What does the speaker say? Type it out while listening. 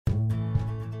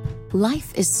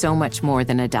Life is so much more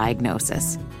than a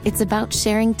diagnosis. It's about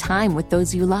sharing time with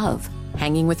those you love,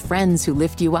 hanging with friends who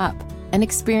lift you up, and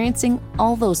experiencing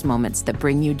all those moments that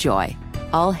bring you joy.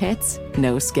 All hits,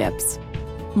 no skips.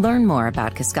 Learn more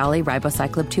about Kisqali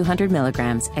Ribociclib 200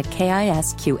 milligrams at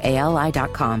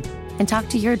KISQALI.com and talk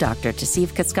to your doctor to see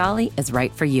if Kisqali is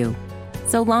right for you.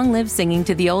 So long live singing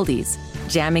to the oldies,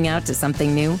 jamming out to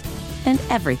something new, and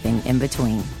everything in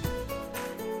between.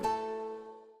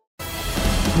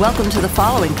 Welcome to the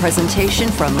following presentation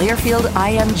from Learfield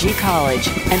IMG College,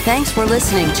 and thanks for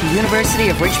listening to University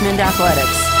of Richmond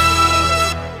Athletics.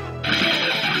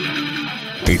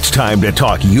 It's time to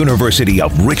talk University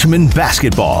of Richmond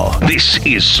basketball. This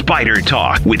is Spider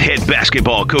Talk with head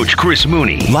basketball coach Chris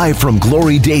Mooney. Live from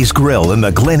Glory Days Grill in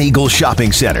the Glen Eagle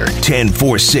Shopping Center,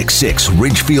 10466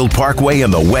 Ridgefield Parkway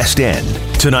in the West End.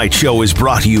 Tonight's show is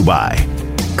brought to you by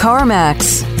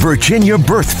CarMax, Virginia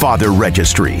Birth Father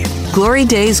Registry, Glory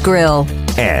Days Grill,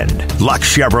 and Luck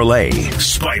Chevrolet.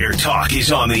 Spider Talk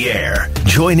is on the air.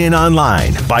 Join in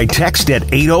online by text at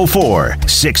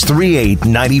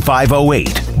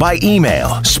 804-638-9508. By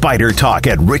email,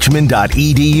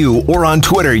 spidertalk@richmond.edu, or on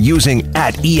Twitter using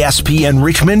 @ESPN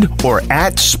Richmond or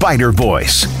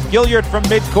 @SpiderVoice. Gilyard from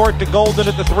midcourt to Golden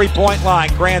at the three-point line.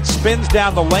 Grant spins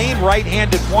down the lane,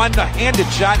 right-handed one, a handed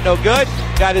shot, no good.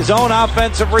 Got his own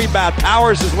offensive rebound,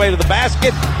 powers his way to the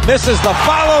basket, misses the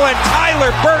follow, and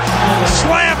Tyler Burton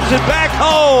slams it back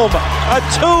home. A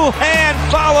two-hand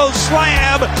follow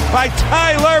slam by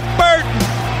Tyler Burton.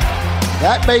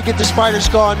 That may get the Spiders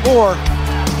going more.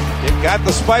 It got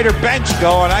the Spider bench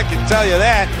going, I can tell you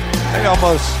that. They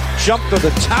almost jumped to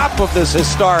the top of this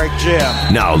historic gym.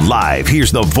 Now live,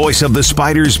 here's the voice of the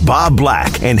Spiders, Bob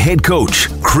Black, and head coach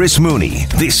Chris Mooney.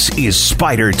 This is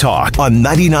Spider Talk on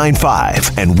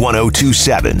 99.5 and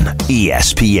 102.7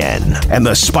 ESPN and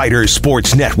the Spider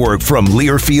Sports Network from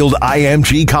Learfield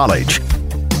IMG College.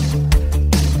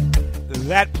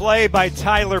 That play by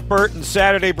Tyler Burton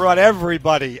Saturday brought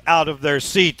everybody out of their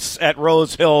seats at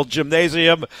Rose Hill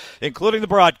Gymnasium, including the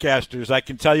broadcasters. I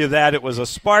can tell you that. It was a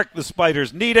spark the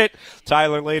Spiders needed.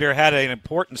 Tyler later had an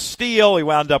important steal. He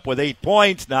wound up with 8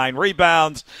 points, 9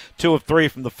 rebounds, 2 of 3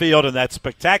 from the field, and that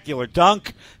spectacular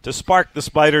dunk to spark the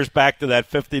Spiders back to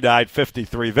that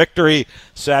 59-53 victory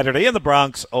Saturday in the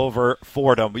Bronx over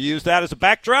Fordham. We use that as a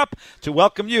backdrop to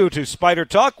welcome you to Spider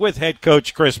Talk with head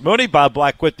coach Chris Mooney. Bob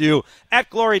Black with you at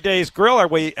Glory Days Grill,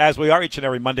 as we are each and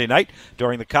every Monday night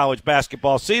during the college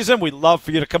basketball season. We'd love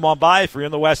for you to come on by if you're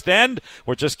in the West End.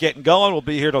 We're just getting going. We'll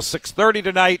be here till 6:30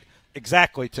 tonight,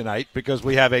 exactly tonight, because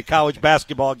we have a college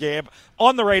basketball game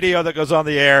on the radio that goes on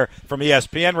the air from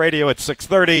ESPN Radio at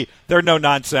 6:30. They're no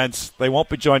nonsense. They won't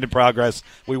be joined in progress.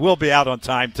 We will be out on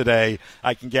time today.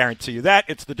 I can guarantee you that.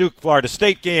 It's the Duke-Florida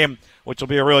State game, which will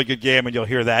be a really good game, and you'll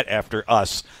hear that after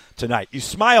us tonight. You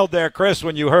smiled there, Chris,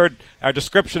 when you heard our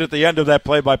description at the end of that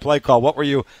play-by-play call. What were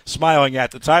you smiling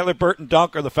at, the Tyler Burton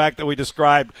dunk or the fact that we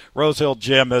described Rose Hill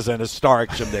Gym as an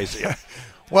historic gymnasium?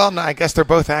 Well, no, I guess they're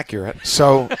both accurate.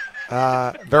 So,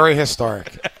 very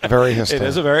historic. Very historic. It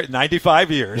is a very 95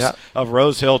 years of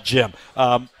Rose Hill Gym.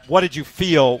 What did you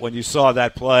feel when you saw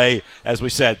that play? As we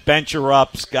said, bench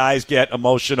erupts, guys get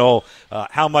emotional.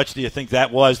 How much do you think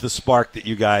that was the spark that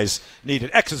you guys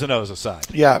needed, X's and O's aside?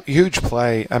 Yeah, huge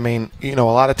play. I mean, a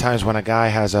lot of times when a guy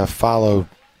has a follow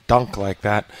dunk like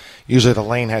that, usually the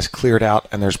lane has cleared out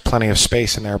and there's plenty of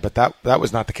space in there, but that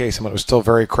was not the case. I mean, it was still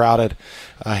very crowded.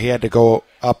 He had to go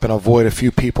up and avoid a few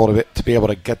people to be able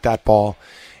to get that ball.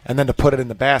 And then to put it in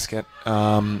the basket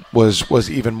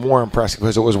was even more impressive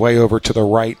because it was way over to the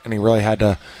right, and he really had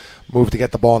to move to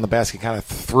get the ball in the basket. Kind of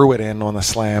threw it in on the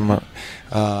slam.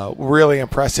 Really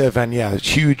impressive, and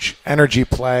huge energy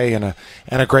play and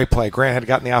a great play. Grant had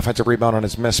gotten the offensive rebound on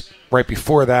his miss right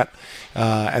before that,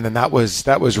 and then that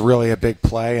was really a big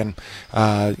play. And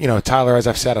Tyler, as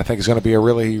I've said, I think is going to be a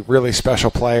really, really special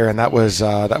player, and that was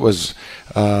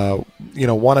one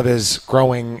of his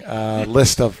growing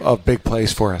list of big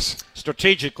plays for us.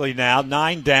 Strategically now,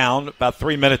 9 down, about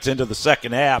 3 minutes into the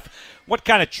second half. What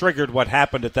kind of triggered what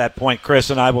happened at that point,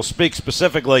 Chris? And I will speak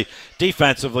specifically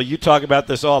defensively. You talk about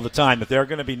this all the time, that there are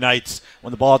going to be nights when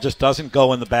the ball just doesn't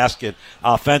go in the basket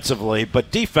offensively,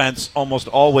 but defense almost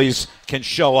always can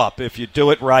show up if you do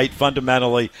it right,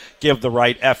 fundamentally, give the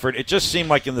right effort. It just seemed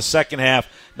like in the second half,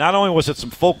 not only was it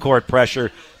some full court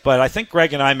pressure, but I think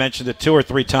Greg and I mentioned it 2 or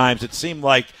 3 times. It seemed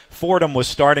like Fordham was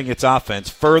starting its offense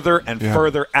further and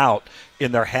further out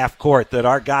in their half court, that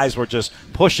our guys were just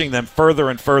pushing them further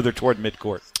and further toward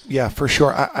midcourt. Yeah, for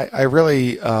sure. I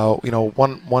really,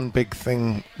 one big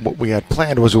thing what we had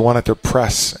planned was we wanted to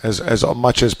press as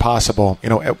much as possible.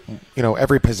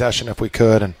 Every possession if we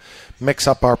could, and mix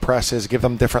up our presses, give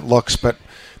them different looks. But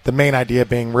the main idea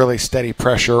being really steady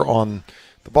pressure on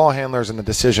the ball handlers and the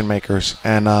decision makers.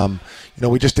 And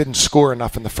we just didn't score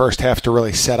enough in the first half to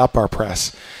really set up our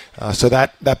press. So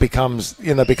that becomes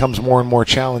more and more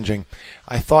challenging.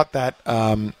 I thought that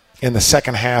in the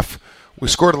second half, we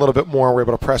scored a little bit more, we were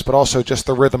able to press, but also just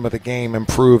the rhythm of the game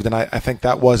improved, and I think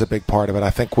that was a big part of it.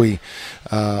 I think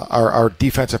our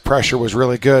defensive pressure was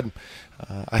really good.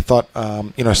 I thought,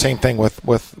 same thing with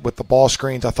the ball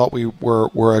screens. I thought we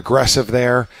were aggressive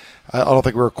there. I don't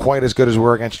think we were quite as good as we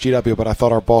were against GW, but I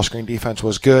thought our ball screen defense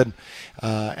was good,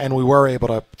 and we were able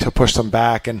to push them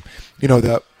back. And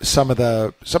some of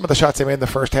the shots they made in the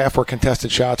first half were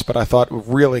contested shots, but I thought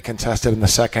really contested in the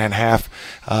second half.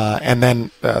 And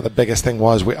then the biggest thing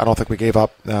was I don't think we gave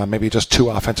up maybe just 2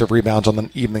 offensive rebounds on the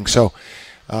evening. So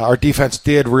our defense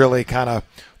did really kind of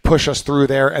push us through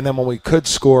there, and then when we could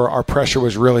score, our pressure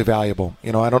was really valuable.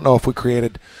 I don't know if we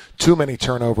created too many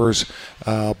turnovers,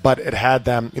 but it had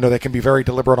them. They can be very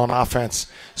deliberate on offense,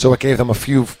 so it gave them a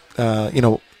few,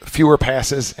 fewer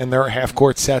passes in their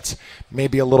half-court sets,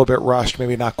 maybe a little bit rushed,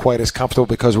 maybe not quite as comfortable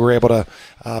because we were able to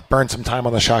burn some time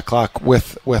on the shot clock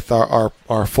with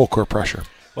our full-court pressure.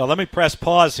 Well, let me press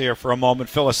pause here for a moment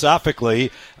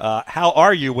philosophically. How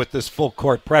are you with this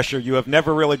full-court pressure? You have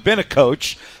never really been a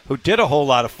coach who did a whole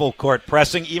lot of full-court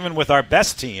pressing, even with our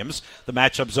best teams. The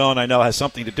matchup zone, I know, has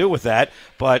something to do with that.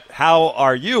 But how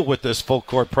are you with this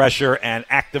full-court pressure and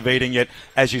activating it,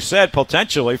 as you said,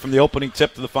 potentially from the opening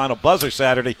tip to the final buzzer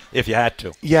Saturday, if you had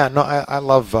to? Yeah, no, I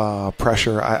love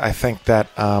pressure. I think that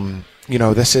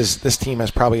this team has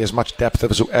probably as much depth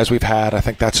as we've had. I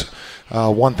think that's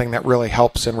one thing that really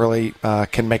helps and really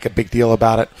can make a big deal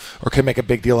about it, or can make a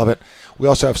big deal of it. We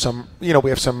also have some,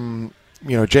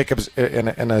 Jacobs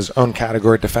in his own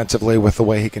category defensively with the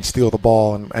way he can steal the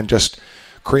ball and just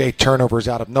create turnovers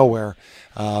out of nowhere.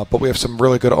 But we have some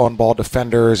really good on-ball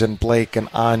defenders in Blake and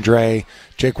Andre.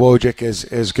 Jake Wojcik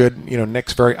is good.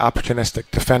 Nick's very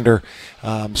opportunistic defender.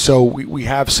 So we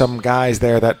have some guys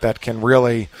there that can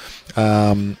really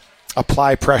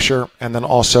apply pressure, and then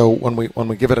also when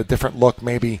we give it a different look,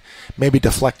 maybe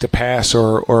deflect a pass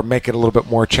or make it a little bit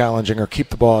more challenging, or keep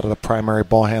the ball out of the primary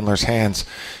ball handler's hands.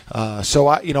 So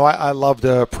I love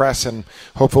the press, and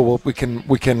hopefully we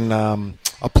can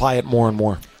apply it more and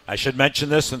more. I should mention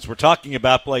this since we're talking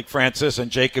about Blake Francis and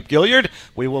Jacob Gilyard.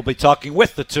 We will be talking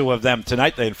with the two of them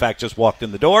tonight. They, in fact, just walked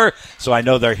in the door, so I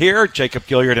know they're here. Jacob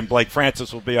Gilyard and Blake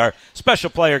Francis will be our special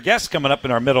player guests coming up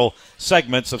in our middle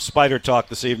segments of Spider Talk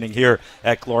this evening here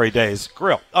at Glory Days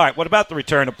Grill. All right, what about the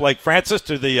return of Blake Francis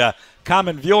to the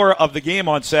common viewer of the game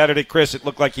on Saturday? Chris, it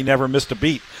looked like he never missed a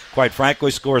beat. Quite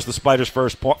frankly, scores the Spiders'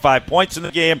 first 5 points in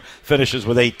the game, finishes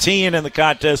with 18 in the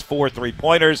contest, 4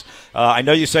 3-pointers. I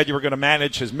know you said you were going to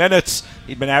manage his minutes.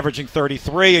 He'd been averaging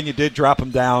 33, and you did drop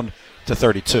him down to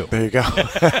 32. There you go.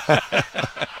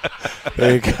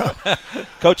 There you go.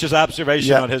 Coach's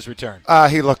observation on his return.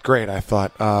 He looked great, I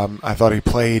thought. I thought he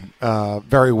played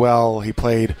very well. He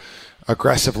played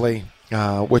aggressively,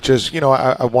 which is,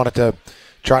 I wanted to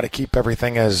try to keep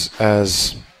everything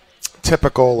as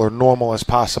typical or normal as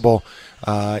possible.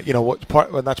 And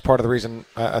that's part of the reason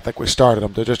I think we started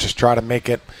him, to just try to make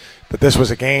it that this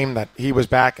was a game that he was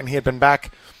back, and he had been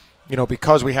back,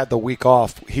 because we had the week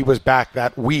off, he was back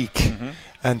that week. Mm-hmm.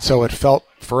 And so it felt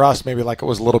for us maybe like it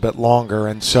was a little bit longer.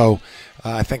 And so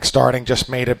I think starting just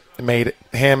made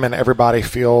him and everybody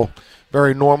feel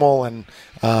very normal, and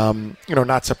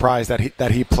not surprised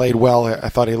that he played well. I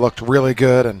thought he looked really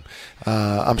good, and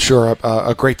I'm sure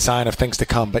a great sign of things to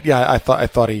come. But yeah, I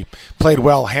thought he played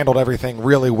well, handled everything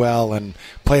really well, and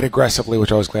played aggressively,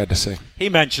 which I was glad to see. He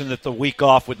mentioned that the week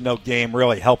off with no game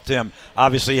really helped him.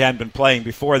 Obviously, he hadn't been playing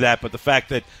before that, but the fact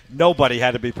that nobody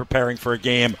had to be preparing for a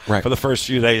game for the first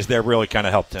few days there really kind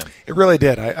of helped him. It really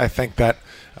did. I think that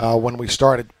when we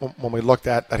looked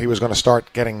at that he was going to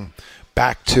start getting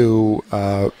back to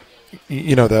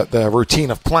the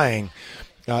routine of playing,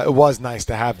 it was nice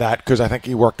to have that, because I think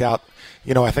he worked out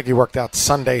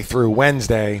Sunday through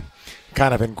Wednesday,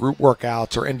 kind of in group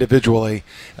workouts or individually,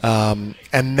 and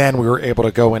then we were able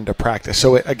to go into practice.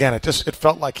 So it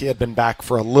felt like he had been back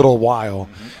for a little while.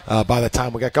 By the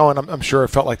time we got going, I'm sure it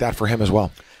felt like that for him as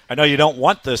well. I know you don't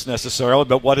want this necessarily,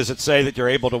 but what does it say that you're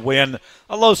able to win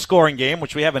a low-scoring game,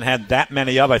 which we haven't had that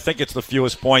many of? I think it's the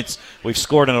fewest points we've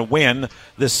scored in a win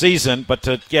this season, but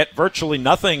to get virtually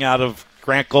nothing out of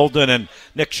Grant Golden and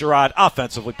Nick Gilyard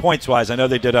offensively, points-wise. I know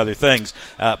they did other things,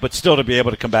 but still to be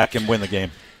able to come back and win the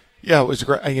game. Yeah, it was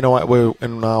great. You know what?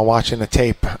 In watching the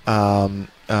tape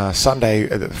Sunday,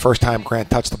 the first time Grant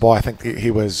touched the ball, I think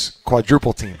he was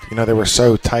quadruple teamed. You know, they were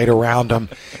so tight around him,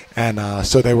 and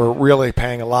so they were really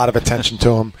paying a lot of attention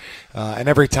to him. And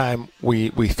every time we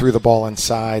threw the ball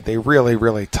inside, they really,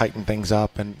 really tightened things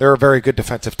up. And they're a very good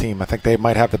defensive team. I think they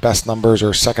might have the best numbers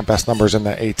or second best numbers in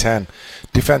the A-10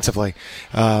 defensively.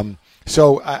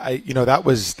 So that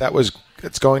was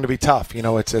it's going to be tough. You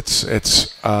know,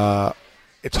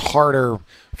 it's harder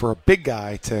for a big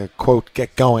guy to, quote,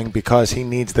 get going because he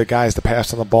needs the guys to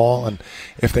pass on the ball. And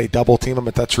if they double team him,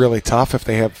 that's really tough. If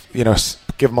they have,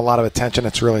 give him a lot of attention,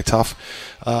 it's really tough.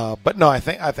 But no, I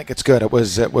think it's good. It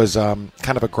was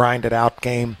kind of a grinded out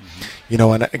game,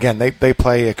 and again, they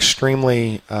play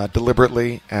extremely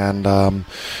deliberately, and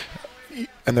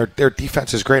their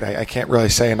defense is great. I can't really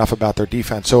say enough about their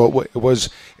defense. So it was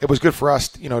good for us,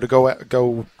 to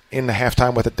go into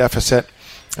halftime with a deficit.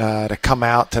 To come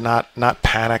out, to not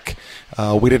panic.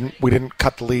 We didn't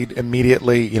cut the lead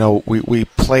immediately. We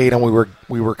played and we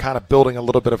were kind of building a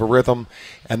little bit of a rhythm,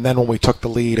 and then when we took the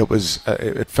lead,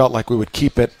 it felt like we would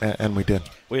keep it, and we did.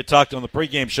 We had talked on the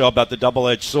pregame show about the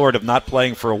double-edged sword of not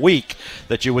playing for a week,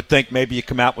 that you would think maybe you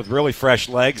come out with really fresh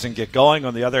legs and get going.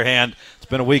 On the other hand, it's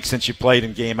been a week since you played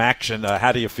in game action.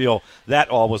 How do you feel that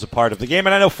all was a part of the game?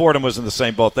 And I know Fordham was in the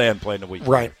same boat. They hadn't played in a week.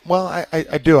 Right. Well,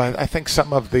 I do. I think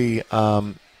some of the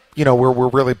we're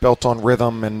really built on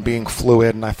rhythm and being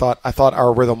fluid, and I thought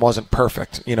our rhythm wasn't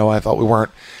perfect. I thought we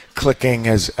weren't clicking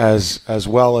as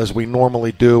well as we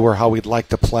normally do or how we'd like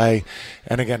to play.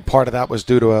 And again, part of that was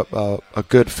due to a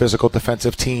good physical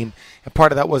defensive team, and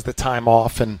part of that was the time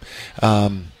off and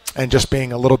just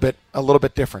being a little bit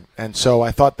different. And so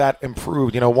I thought that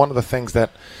improved. One of the things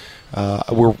that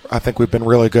I think we've been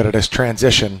really good at is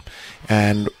transition,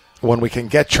 and when we can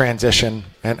get transition,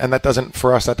 and that doesn't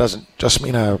just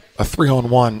mean a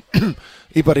 3-on-1,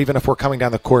 but even if we're coming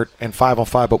down the court in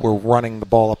 5-on-5, but we're running the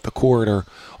ball up the court or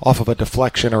off of a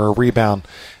deflection or a rebound,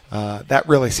 that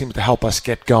really seems to help us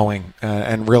get going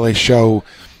and really show,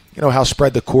 how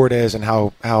spread the court is and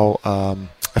how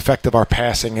effective our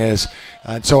passing is.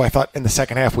 And so I thought in the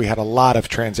second half we had a lot of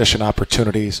transition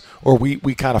opportunities, or we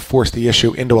kind of forced the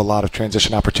issue into a lot of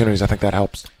transition opportunities. I think that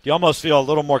helps. You almost feel a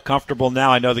little more comfortable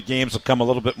now. I know the games will come a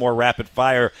little bit more rapid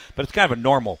fire, but it's kind of a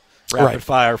normal rapid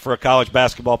fire for a college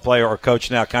basketball player or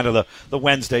coach now, kind of the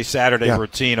Wednesday, Saturday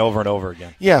routine over and over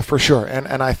again. Yeah, for sure.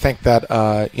 And I think that,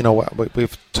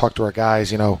 we've talked to our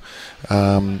guys,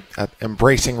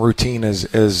 embracing routine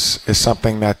is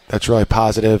something that's really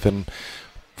positive and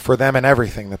for them and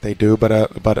everything that they do, but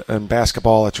in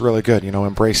basketball it's really good,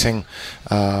 embracing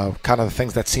kind of the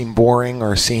things that seem boring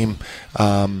or seem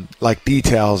like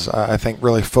details. I think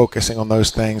really focusing on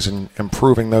those things and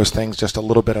improving those things just a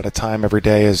little bit at a time every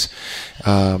day is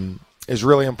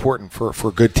really important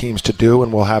for good teams to do,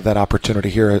 and we'll have that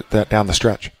opportunity here down the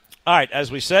stretch. All right,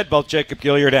 as we said, both Jacob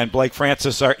Gilyard and Blake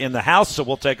Francis are in the house, so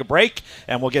we'll take a break,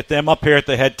 and we'll get them up here at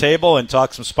the head table and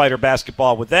talk some Spider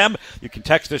basketball with them. You can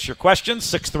text us your questions,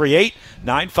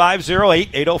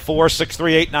 638-9508,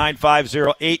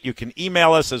 804-638-9508. You can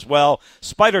email us as well,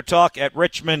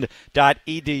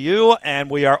 spidertalk@richmond.edu, and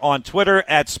we are on Twitter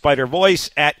 @SpiderVoice,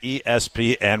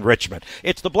 @ESPN Richmond.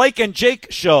 It's the Blake and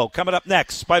Jake Show coming up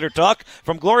next. Spider Talk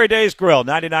from Glory Days Grill,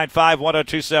 99.5,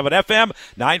 102.7 FM,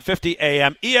 950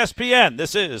 AM, ESPN.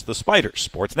 This is the Spider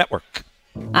Sports Network.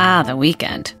 Ah, the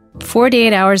weekend.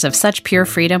 48 hours of such pure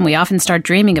freedom, we often start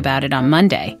dreaming about it on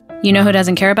Monday. You know who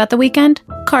doesn't care about the weekend?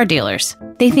 Car dealers.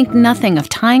 They think nothing of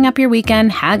tying up your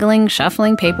weekend, haggling,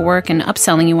 shuffling paperwork, and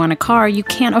upselling you on a car you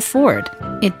can't afford.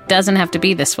 It doesn't have to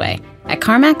be this way. At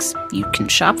CarMax, you can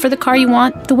shop for the car you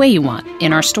want the way you want,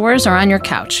 in our stores or on your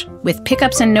couch, with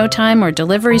pickups in no time or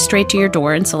delivery straight to your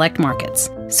door in select markets.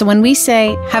 So when we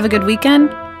say, have a good weekend,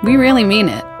 we really mean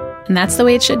it. And that's the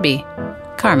way it should be.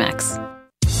 CarMax.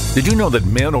 Did you know that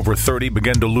men over 30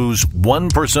 begin to lose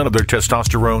 1% of their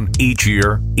testosterone each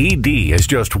year? ED is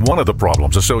just one of the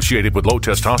problems associated with low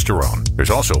testosterone.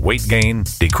 There's also weight gain,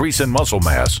 decrease in muscle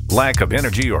mass, lack of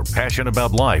energy or passion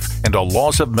about life, and a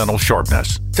loss of mental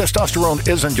sharpness. Testosterone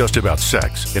isn't just about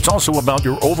sex. It's also about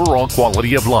your overall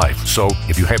quality of life. So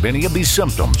if you have any of these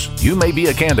symptoms, you may be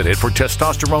a candidate for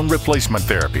testosterone replacement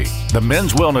therapy. The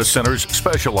Men's Wellness Centers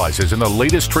specializes in the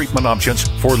latest treatment options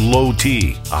for low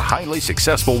T, a highly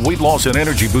successful weight loss and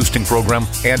energy boosting program,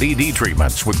 and ED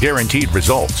treatments with guaranteed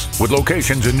results. With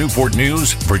locations in Newport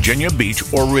News, Virginia Beach,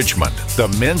 or Richmond, the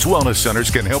Men's Wellness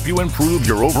Centers can help you improve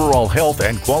your overall health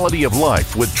and quality of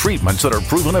life with treatments that are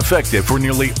proven effective for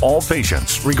nearly all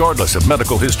patients, regardless of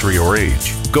medical history or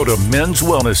age. Go to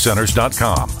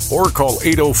menswellnesscenters.com or call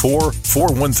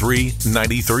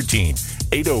 804-413-9013.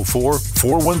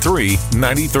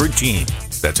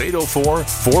 804-413-9013. That's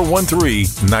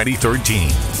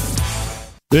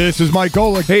 804-413-9013. This is Mike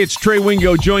Golick. Hey, it's Trey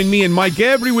Wingo. Join me and Mike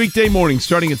every weekday morning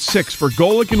starting at 6 for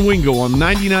Golick and Wingo on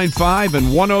 99.5 and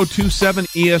 102.7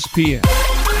 ESPN.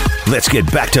 Let's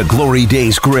get back to Glory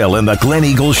Days Grill in the Glen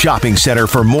Eagle Shopping Center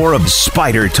for more of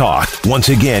Spider Talk. Once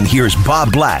again, here's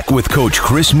Bob Black with Coach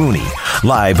Chris Mooney,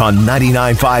 live on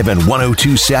 99.5 and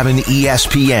 102.7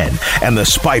 ESPN and the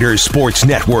Spider Sports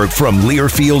Network from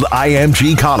Learfield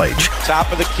IMG College.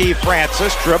 Top of the key,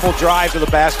 Francis. Dribble drive to the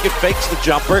basket, fakes the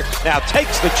jumper, now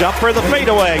takes the jumper, the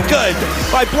fadeaway. Good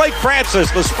by Blake Francis.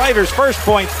 The Spiders' first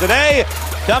points today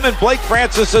come in Blake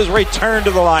Francis's return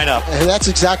to the lineup. And that's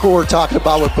exactly what we're talking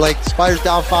about with Blake. Spiders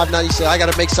down 5-9. He said, I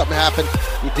got to make something happen.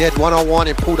 He did one-on-one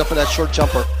and pulled up for that short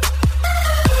jumper.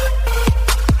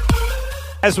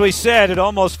 As we said, it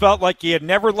almost felt like he had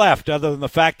never left other than the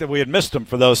fact that we had missed him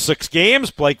for those 6 games.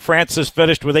 Blake Francis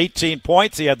finished with 18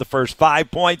 points. He had the first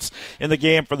 5 points in the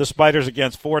game for the Spiders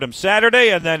against Fordham Saturday,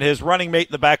 and then his running mate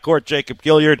in the backcourt, Jacob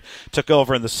Gilyard, took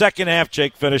over in the second half.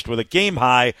 Jake finished with a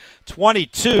game-high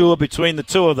 22 between the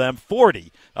two of them,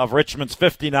 40 of Richmond's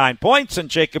 59 points, and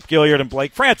Jacob Gilyard and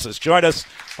Blake Francis join us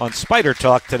on Spider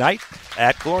Talk tonight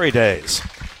at Glory Days.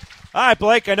 All right,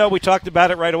 Blake, I know we talked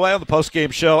about it right away on the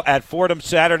postgame show at Fordham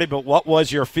Saturday, but what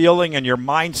was your feeling and your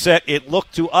mindset? It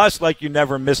looked to us like you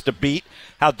never missed a beat.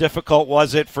 How difficult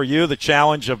was it for you, the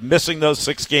challenge of missing those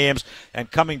 6 games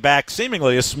and coming back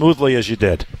seemingly as smoothly as you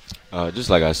did? Just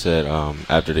like I said,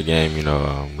 after the game,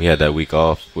 we had that week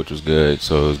off, which was good,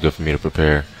 so it was good for me to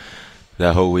prepare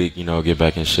that whole week, get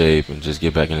back in shape and just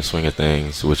get back in the swing of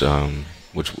things, which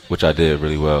I did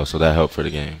really well, so that helped for the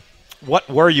game. What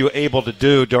were you able to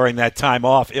do during that time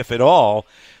off, if at all,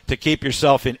 to keep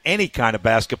yourself in any kind of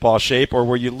basketball shape, or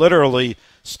were you literally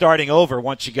starting over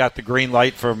once you got the green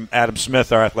light from Adam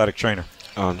Smith, our athletic trainer?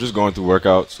 Just going through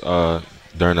workouts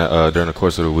during the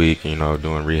course of the week,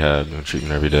 doing rehab, doing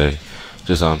treatment every day,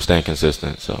 just staying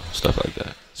consistent, so stuff like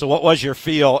that. So what was your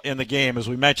feel in the game? As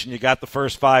we mentioned, you got the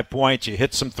first 5 points, you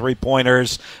hit some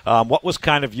three-pointers. What was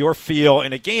kind of your feel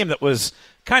in a game that was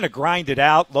kind of grinded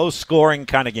out, low-scoring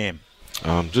kind of game?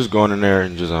 Just going in there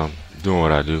and just doing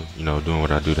what I do, doing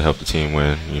what I do to help the team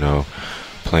win,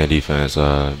 playing defense,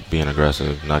 being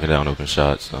aggressive, knocking down open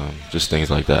shots, just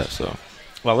things like that. So,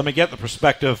 well, let me get the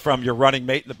perspective from your running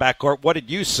mate in the backcourt. What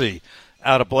did you see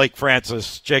out of Blake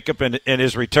Francis, Jacob, in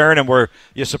his return, and were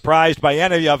you surprised by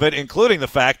any of it, including the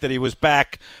fact that he was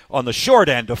back on the short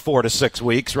end of 4 to 6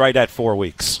 weeks, right at 4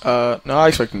 weeks? No, I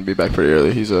expect him to be back pretty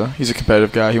early. He's a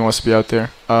competitive guy. He wants to be out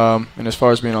there. And as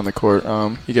far as being on the court,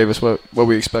 he gave us what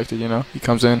we expected. He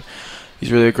comes in,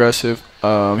 he's really aggressive.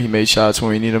 He made shots when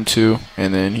we need him to,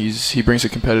 and then he brings a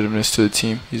competitiveness to the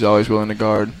team. He's always willing to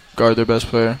guard their best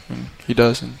player, and he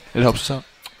does, and it helps us out.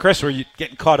 Chris, were you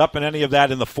getting caught up in any of that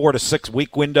in the 4 to 6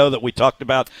 week window that we talked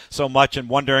about so much, and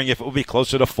wondering if it would be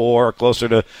closer to 4 or closer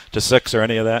to 6 or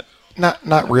any of that?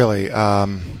 Not really.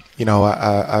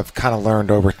 I've kind of learned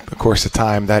over the course of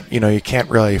time that you can't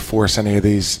really force any of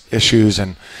these issues,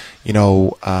 and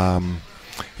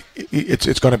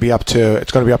it's going to be up to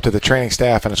the training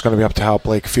staff, and it's going to be up to how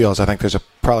Blake feels. I think there's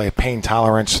probably a pain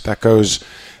tolerance that goes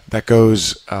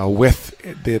with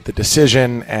the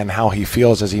decision and how he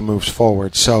feels as he moves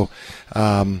forward. So,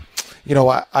 I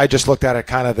just looked at it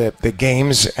kind of the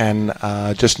games and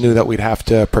just knew that we'd have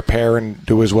to prepare and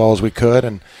do as well as we could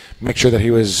and make sure that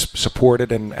he was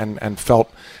supported and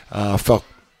felt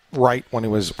right when it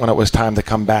was time to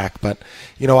come back. But,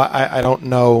 I don't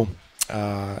know.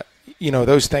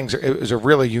 Those things. It was a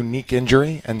really unique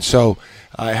injury, and so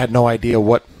I had no idea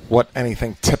what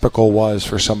anything typical was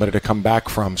for somebody to come back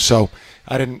from. So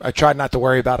I tried not to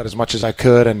worry about it as much as I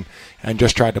could, and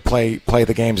just tried to play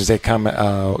the games as they come,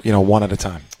 one at a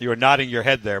time. You were nodding your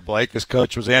head there, Blake, as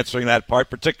Coach was answering that part,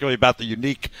 particularly about the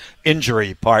unique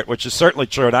injury part, which is certainly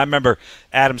true. And I remember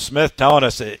Adam Smith telling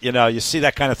us, you see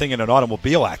that kind of thing in an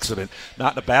automobile accident,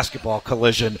 not in a basketball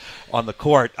collision on the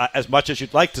court. As much as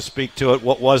you'd like to speak to it,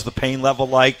 what was the pain level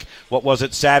like? What was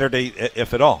it Saturday,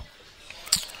 if at all?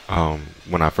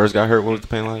 When I first got hurt, what was the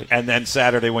pain like? And then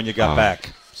Saturday when you got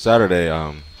back? Saturday,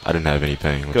 I didn't have any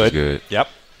pain, which is good. Yep.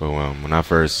 But when it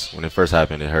first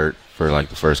happened, it hurt for like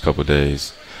the first couple of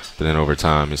days. But then over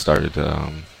time, it started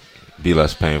to be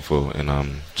less painful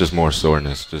and just more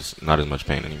soreness, just not as much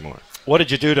pain anymore. What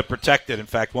did you do to protect it? In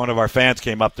fact, one of our fans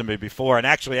came up to me before and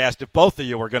actually asked if both of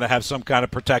you were going to have some kind of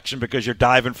protection because you're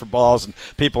diving for balls and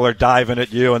people are diving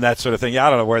at you and that sort of thing. Yeah, I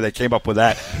don't know where they came up with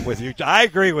that with you. I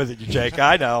agree with you, Jake.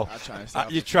 I know.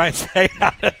 You try and stay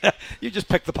you just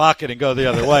pick the pocket and go the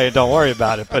other way and don't worry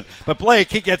about it. But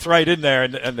Blake, he gets right in there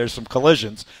and there's some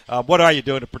collisions. What are you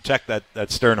doing to protect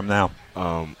that sternum now?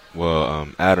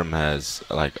 Adam has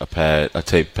like a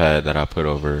tape pad that I put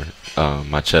over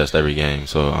my chest every game.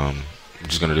 So I'm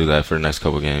just gonna do that for the next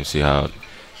couple of games, see how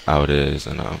it is,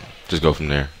 and just go from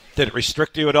there. Did it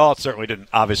restrict you at all? It certainly didn't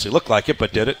obviously look like it,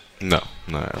 but did it? No,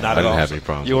 not I didn't have any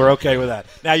problems. You were okay with that.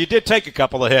 Now, you did take a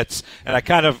couple of hits, and I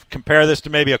kind of compare this to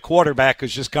maybe a quarterback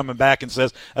who's just coming back and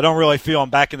says, I don't really feel I'm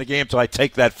back in the game until I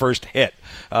take that first hit.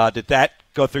 Did that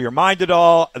go through your mind at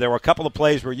all? There were a couple of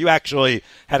plays where you actually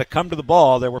had to come to the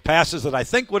ball. There were passes that I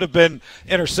think would have been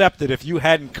intercepted if you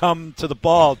hadn't come to the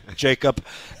ball, Jacob.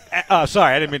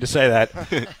 Sorry, I didn't mean to say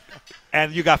that.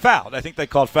 And you got fouled. I think they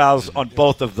called fouls on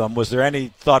both of them. Was there any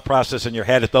thought process in your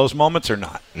head at those moments or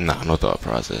not? No thought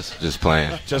process. Just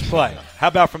playing. Just playing. How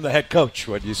about from the head coach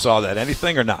when you saw that?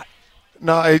 Anything or not?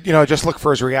 No, just look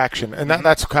for his reaction. And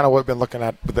that's kind of what we've been looking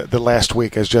at the last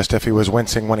week, is just if he was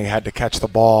wincing when he had to catch the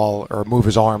ball or move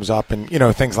his arms up and,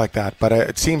 things like that. But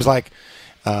it seems like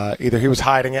either he was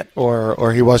hiding it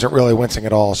or he wasn't really wincing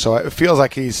at all. So it feels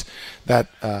like he's that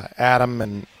Adam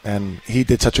and he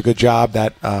did such a good job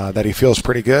that he feels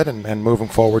pretty good and moving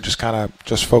forward,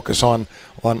 just focus on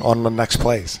the next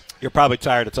plays. You're probably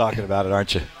tired of talking about it,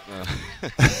 aren't you?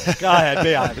 Go ahead,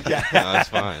 be honest. Yeah. No, that's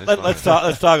fine. Let's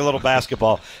talk a little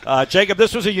basketball. Jacob,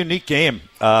 this was a unique game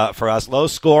for us. Low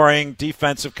scoring,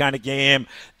 defensive kind of game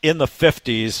in the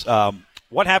 50s.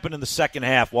 What happened in the second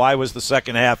half? Why was the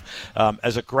second half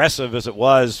as aggressive as it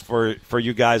was for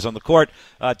you guys on the court?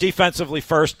 Defensively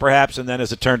first, perhaps, and then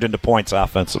as it turned into points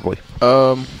offensively.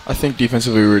 I think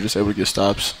defensively we were just able to get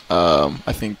stops.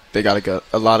 I think they got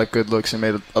a lot of good looks and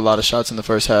made a lot of shots in the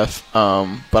first half.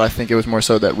 But I think it was more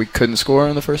so that we couldn't score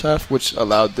in the first half, which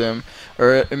allowed them,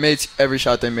 or it made every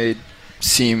shot they made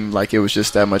seem like it was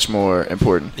just that much more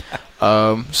important.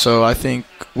 So I think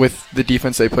with the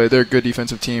defense they play, they're a good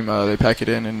defensive team. They pack it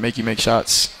in and make you make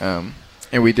shots, and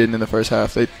we didn't in the first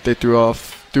half. They threw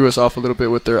us off a little bit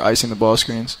with their icing the ball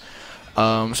screens.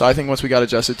 So I think once we got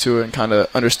adjusted to it and kind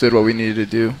of understood what we needed to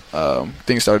do,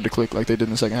 things started to click like they did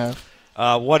in the second half.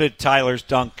 What did Tyler's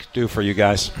dunk do for you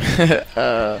guys?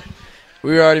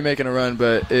 We were already making a run,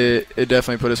 but it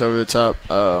definitely put us over the top,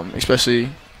 especially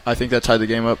I think that tied the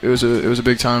game up. It was a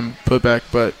big time putback,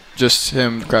 but just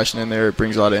him crashing in there, it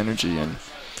brings a lot of energy, and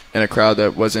a crowd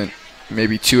that wasn't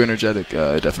maybe too energetic,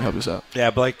 it definitely helped us out. Yeah,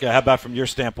 Blake, how about from your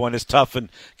standpoint, as tough and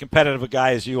competitive a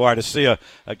guy as you are, to see a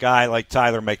guy like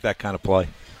Tyler make that kind of play?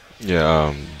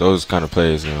 Yeah, those kind of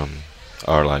plays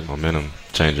are like momentum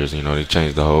changers. They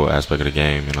change the whole aspect of the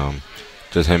game, and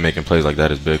just him making plays like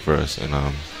that is big for us, and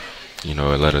it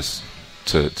led us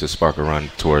to spark a run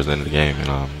towards the end of the game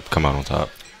and come out on top.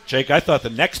 Jake, I thought the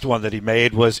next one that he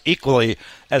made was equally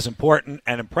as important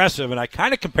and impressive, and I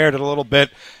kind of compared it a little bit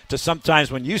to sometimes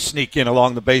when you sneak in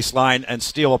along the baseline and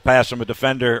steal a pass from a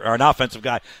defender or an offensive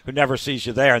guy who never sees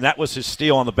you there, and that was his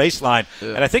steal on the baseline.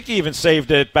 Yeah. And I think he even saved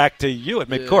it back to you at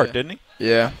midcourt, didn't he?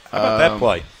 Yeah. How about that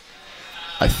play?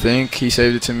 I think he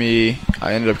saved it to me.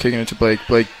 I ended up kicking it to Blake.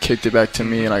 Blake kicked it back to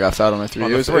me, and I got fouled on a three.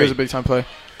 It was a big-time play.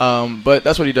 But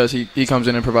that's what he does. He comes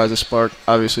in and provides a spark.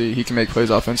 Obviously, he can make plays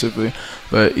offensively,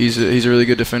 but he's a really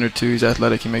good defender too. He's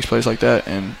athletic. He makes plays like that,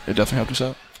 and it definitely helped us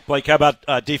out. Blake, how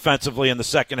about defensively in the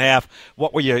second half?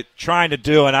 What were you trying to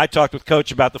do? And I talked with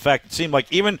Coach about the fact it seemed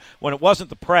like even when it wasn't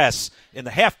the press, in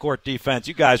the half-court defense,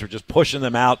 you guys were just pushing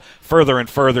them out further and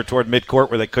further toward midcourt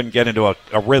where they couldn't get into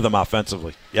a rhythm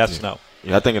offensively. Yes, no?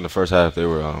 Yeah, I think in the first half they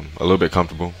were a little bit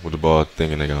comfortable with the ball,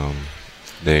 thinking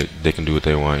they can do what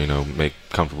they want, make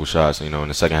comfortable shots. In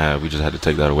the second half, we just had to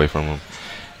take that away from them.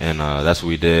 And that's what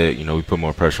we did. We put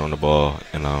more pressure on the ball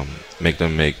and make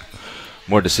them make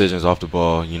more decisions off the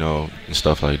ball, and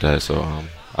stuff like that. So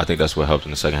I think that's what helped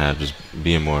in the second half, just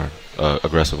being more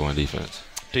aggressive on defense.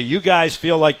 Do you guys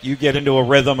feel like you get into a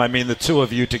rhythm? I mean, the two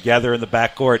of you together in the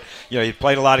backcourt, you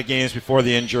played a lot of games before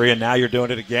the injury, and now you're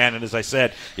doing it again. And as I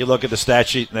said, you look at the stat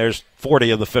sheet, and there's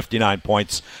 40 of the 59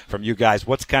 points from you guys.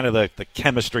 What's kind of the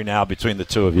chemistry now between the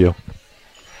two of you?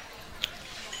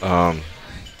 I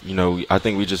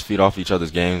think we just feed off each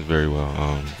other's games very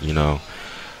well.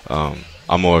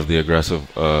 I'm more of the aggressive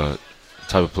type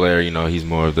of player. He's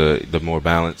more of the more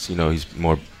balanced. He's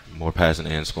more passing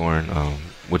and scoring,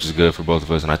 which is good for both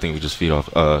of us. And I think we just feed off.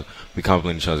 We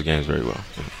complement each other's games very well.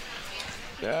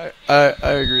 Yeah, I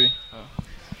agree.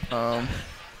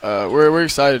 We're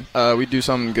excited. We do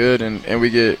something good, and we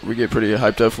get pretty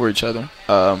hyped up for each other.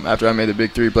 After I made the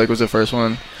big three, Blake was the first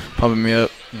one pumping me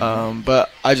up. But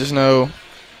I just know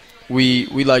we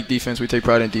like defense. We take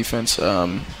pride in defense.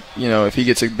 If he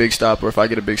gets a big stop or if I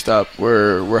get a big stop,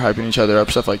 we're hyping each other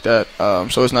up, stuff like that.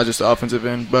 So it's not just the offensive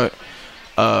end, but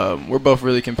we're both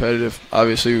really competitive.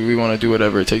 Obviously, we want to do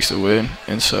whatever it takes to win,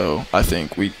 and so I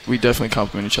think we definitely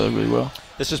complement each other really well.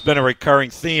 This has been a recurring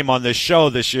theme on this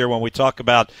show this year when we talk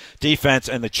about defense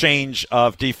and the change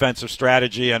of defensive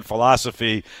strategy and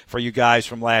philosophy for you guys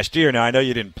from last year. Now, I know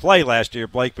you didn't play last year,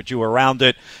 Blake, but you were around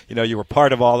it. You were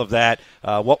part of all of that.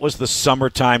 What was the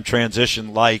summertime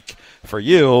transition like for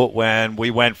you when we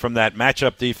went from that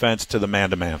matchup defense to the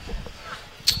man-to-man?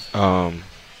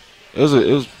 It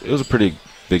was a pretty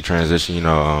big transition.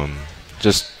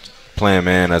 Just playing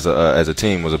man as a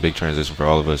team was a big transition for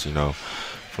all of us.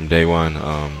 From day one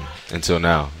until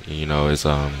now, it's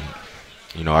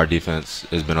our defense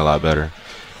has been a lot better,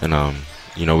 and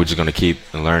we're just gonna keep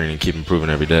learning and keep improving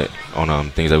every day on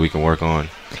things that we can work on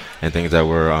and things that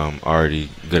we're already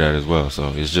good at as well.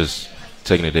 So it's just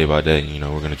taking it day by day.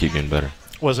 We're gonna keep getting better.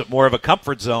 Was it more of a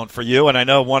comfort zone for you? And I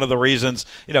know one of the reasons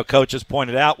Coach has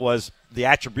pointed out was the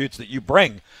attributes that you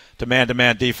bring to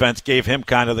man-to-man defense gave him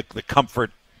kind of the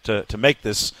comfort to make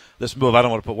this move. I don't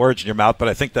want to put words in your mouth, but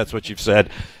I think that's what you've said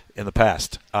in the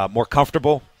past. More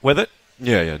comfortable with it?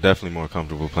 Yeah, definitely more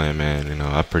comfortable playing man.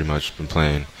 I've pretty much been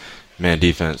playing man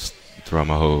defense throughout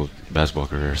my whole basketball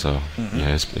career, so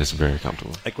yeah, it's very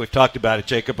comfortable. I think we've talked about it,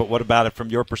 Jacob, but what about it from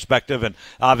your perspective? And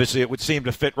obviously it would seem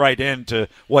to fit right into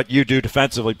what you do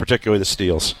defensively, particularly the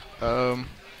steals.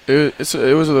 It was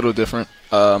a little different.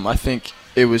 I think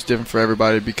it was different for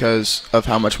everybody because of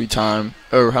how much time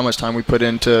we put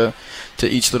into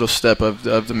each little step of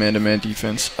the man-to-man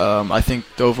defense. I think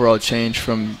the overall change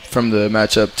from the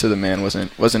matchup to the man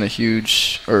wasn't a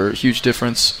huge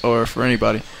difference or for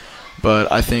anybody.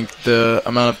 But I think the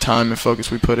amount of time and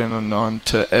focus we put in on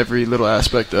to every little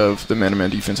aspect of the man-to-man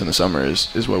defense in the summer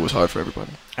is what was hard for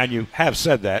everybody. And you have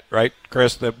said that, right,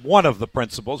 Chris, that one of the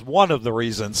principles, one of the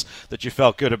reasons that you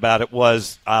felt good about it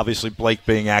was obviously Blake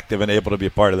being active and able to be a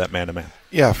part of that man-to-man.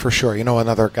 Yeah, for sure.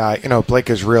 Another guy,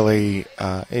 Blake is really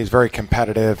he's very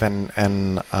competitive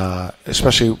and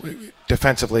especially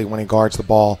defensively when he guards the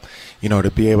ball, to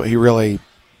be able – he really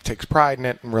takes pride in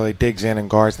it and really digs in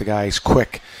and guards the guy. He's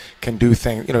quick, can do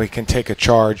things. He can take a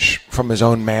charge from his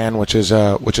own man, which is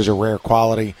a rare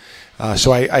quality.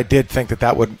 So I did think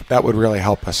that would really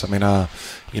help us. I mean,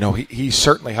 he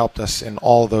certainly helped us in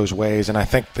all of those ways, and I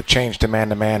think the change to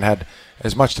man had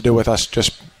as much to do with us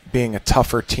just being a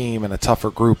tougher team and a tougher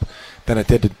group than it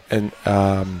did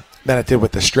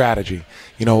with the strategy.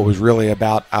 It was really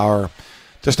about our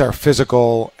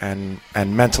physical and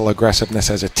mental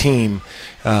aggressiveness as a team.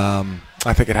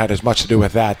 I think it had as much to do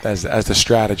with that as the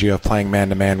strategy of playing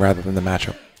man-to-man rather than the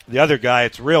matchup. The other guy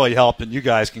it's really helped, and you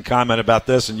guys can comment about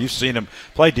this, and you've seen him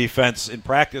play defense in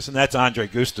practice, and that's Andre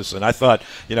Gustafson. I thought,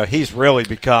 he's really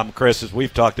become, Chris, as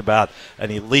we've talked about, an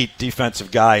elite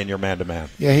defensive guy in your man-to-man.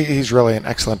 Yeah, he's really an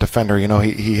excellent defender. He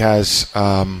has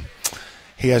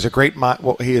a great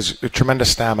he has a tremendous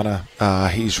stamina.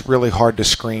 He's really hard to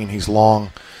screen. He's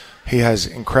long. He has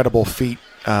incredible feet.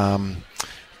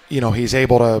 He's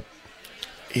able to.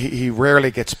 He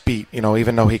rarely gets beat.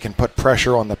 Even though he can put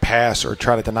pressure on the pass or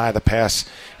try to deny the pass,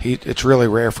 it's really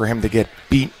rare for him to get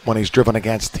beat when he's driven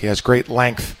against. He has great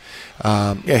length.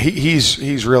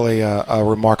 He's really a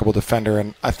remarkable defender,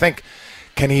 and I think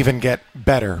can even get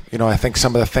better. I think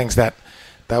some of the things that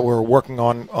we're working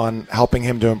on helping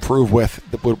him to improve with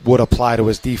would apply to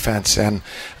his defense. And,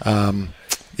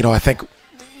 I think,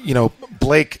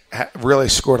 Blake really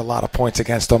scored a lot of points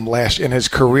against him in his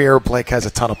career. Blake has a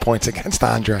ton of points against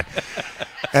Andre.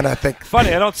 And I think.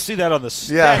 Funny, I don't see that on the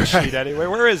stat sheet anyway.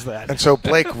 Where is that? And so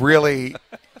Blake really,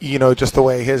 just the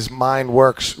way his mind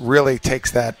works, really takes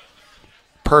that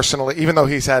personally, even though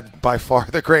he's had by far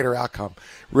the greater outcome,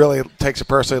 really takes it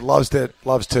personally, loves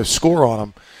to score on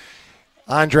him.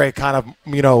 Andre kind of,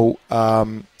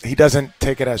 he doesn't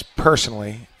take it as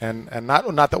personally, and not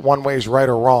that one way is right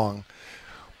or wrong,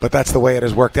 but that's the way it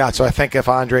has worked out. So I think if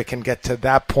Andre can get to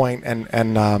that point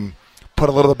and put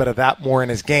a little bit of that more in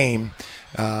his game,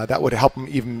 that would help him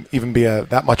even be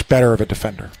that much better of a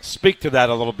defender. Speak to that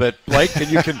a little bit, Blake, and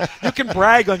you can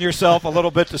brag on yourself a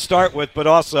little bit to start with, but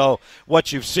also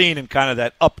what you've seen in kind of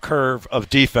that up curve of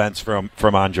defense from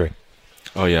Andre.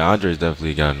 Oh yeah, Andre's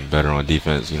definitely gotten better on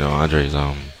defense. Andre's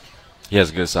he has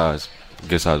a good size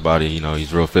body.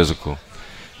 He's real physical,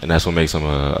 and that's what makes him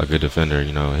a good defender.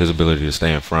 His ability to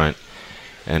stay in front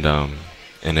and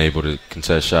and able to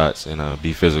contest shots and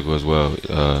be physical as well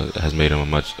has made him a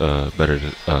much better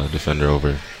defender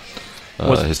over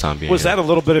his time being Was here. that a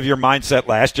little bit of your mindset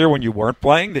last year when you weren't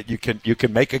playing, that you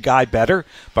can make a guy better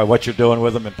by what you're doing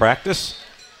with him in practice?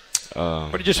 Or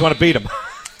do you just want to beat him?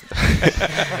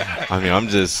 I'm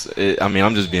just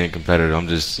being competitive. I'm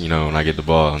just, when I get the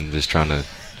ball, I'm just trying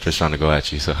to go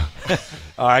at you. So,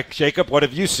 all right, Jacob, what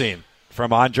have you seen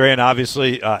from Andre? And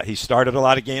obviously, he started a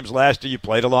lot of games last year. You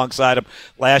played alongside him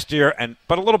last year,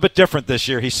 but a little bit different this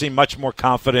year. He seemed much more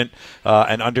confident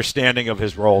and understanding of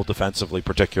his role defensively,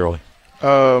 particularly.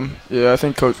 Yeah, I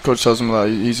think coach tells him a lot.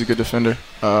 He's a good defender,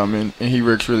 and he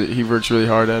works really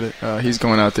hard at it. He's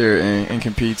going out there and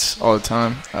competes all the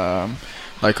time.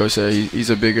 Like Coach said, he's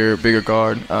a bigger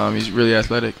guard. He's really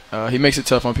athletic. He makes it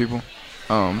tough on people.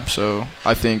 So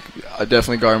I think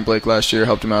definitely guarding Blake last year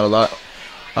helped him out a lot.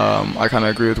 I kind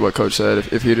of agree with what Coach said.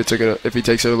 If he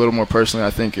takes it a little more personally, I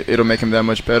think it'll make him that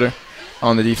much better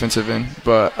on the defensive end.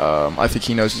 But I think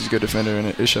he knows he's a good defender, and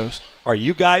it shows. Are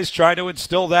you guys trying to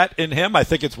instill that in him? I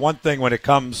think it's one thing when it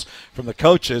comes from the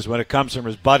coaches. When it comes from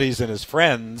his buddies and his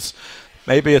friends,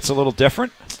 maybe it's a little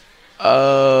different?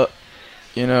 I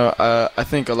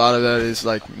think a lot of that is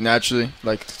like naturally.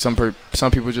 Like some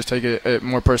people just take it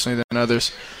more personally than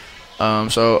others.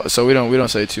 So we don't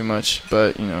say too much,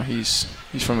 but he's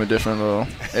from a different little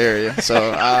area,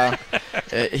 so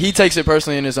he takes it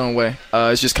personally in his own way.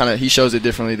 It's just kind of he shows it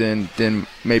differently than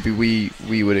maybe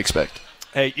we would expect.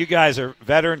 Hey, you guys are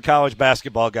veteran college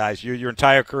basketball guys. Your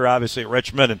entire career, obviously, at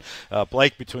Richmond, and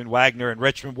Blake between Wagner and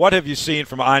Richmond. What have you seen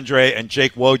from Andre and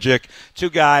Jake Wojcik, two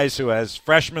guys who, as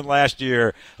freshmen last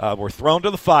year, were thrown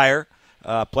to the fire,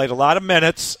 played a lot of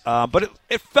minutes, but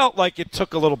it felt like it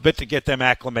took a little bit to get them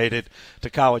acclimated to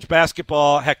college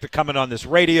basketball. Heck, to coming on this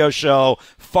radio show,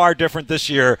 far different this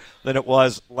year than it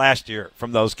was last year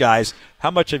from those guys.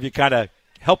 How much have you kind of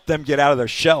helped them get out of their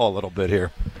shell a little bit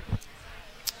here?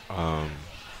 I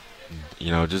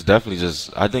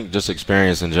think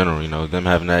experience in general, them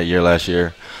having that year last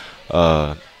year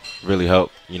really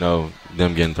helped,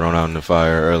 them getting thrown out in the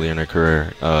fire early in their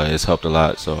career. It's helped a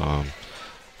lot. So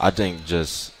I think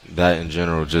just that in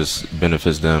general just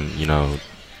benefits them,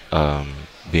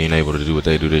 being able to do what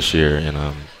they do this year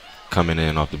and coming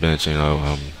in off the bench,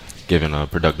 giving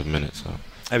productive minutes. So.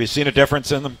 Have you seen a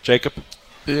difference in them, Jacob?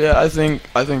 Yeah, I think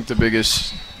the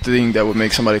biggest thing that would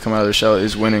make somebody come out of their shell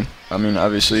is winning. I mean,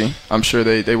 obviously, I'm sure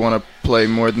they want to play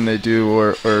more than they do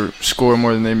or score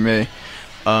more than they may.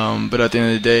 But at the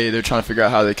end of the day, they're trying to figure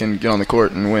out how they can get on the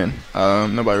court and win.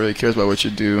 Nobody really cares about what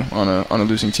you do on a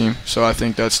losing team. So I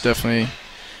think that's definitely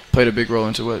played a big role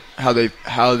into how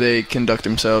they conduct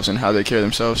themselves and how they carry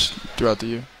themselves throughout the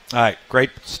year. All right,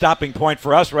 great stopping point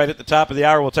for us right at the top of the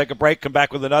hour. We'll take a break, come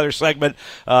back with another segment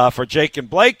for Jake and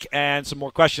Blake, and some more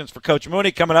questions for Coach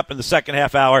Mooney coming up in the second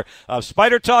half hour of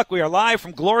Spider Talk. We are live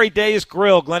from Glory Days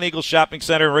Grill, Glen Eagles Shopping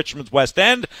Center in Richmond's West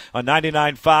End on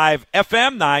 99.5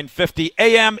 FM, 950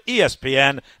 AM,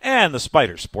 ESPN, and the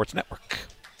Spider Sports Network.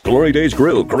 Glory Days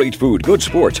Grill, great food, good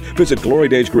sports. Visit Glory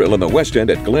Days Grill in the West End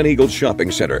at Glen Eagles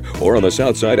Shopping Center or on the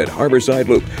South Side at Harborside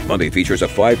Loop. Monday features a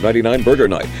 $5.99 burger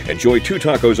night. Enjoy 2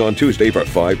 tacos on Tuesday for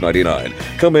 $5.99.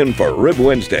 Come in for Rib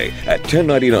Wednesday at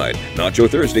 $10.99. Nacho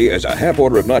Thursday as a half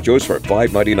order of nachos for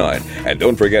 $5.99. And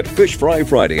don't forget Fish Fry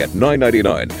Friday at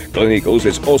 $9.99. Glen Eagles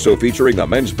is also featuring the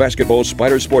men's basketball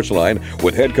Spider Sports line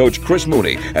with head coach Chris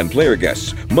Mooney and player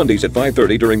guests Mondays at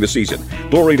 5:30 during the season.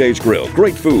 Glory Days Grill,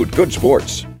 great food, good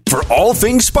sports. For all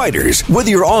things Spiders, whether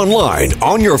you're online,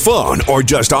 on your phone, or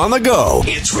just on the go,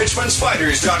 it's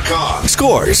RichmondSpiders.com.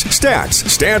 Scores, stats,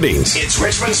 standings. It's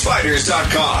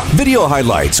RichmondSpiders.com. Video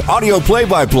highlights, audio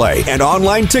play-by-play, and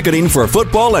online ticketing for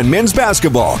football and men's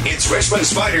basketball. It's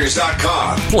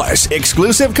RichmondSpiders.com. Plus,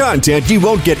 exclusive content you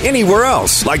won't get anywhere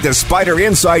else, like the Spider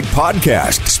Insight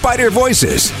podcast, Spider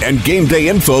Voices, and game day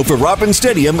info for Robin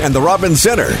Stadium and the Robin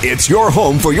Center. It's your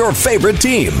home for your favorite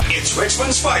team. It's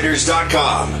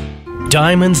RichmondSpiders.com.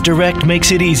 Diamonds Direct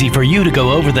makes it easy for you to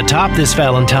go over the top this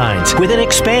Valentine's with an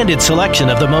expanded selection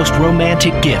of the most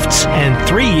romantic gifts and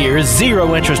 3 years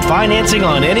 0-interest financing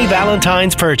on any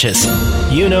Valentine's purchase.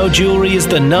 You know jewelry is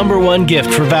the #1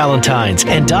 gift for Valentine's,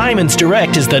 and Diamonds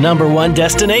Direct is the #1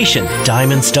 destination.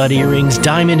 Diamond stud earrings,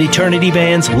 diamond eternity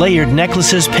bands, layered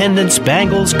necklaces, pendants,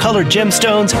 bangles, colored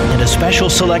gemstones, and a special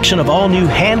selection of all-new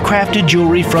handcrafted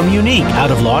jewelry from Unique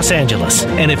out of Los Angeles.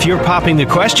 And if you're popping the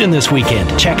question this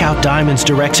weekend, check out Diamonds Diamonds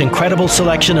Direct's incredible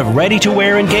selection of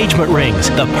ready-to-wear engagement rings.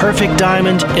 The perfect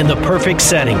diamond in the perfect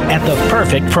setting at the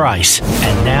perfect price.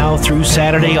 And now through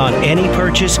Saturday on any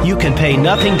purchase, you can pay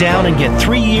nothing down and get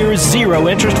 3 years, 0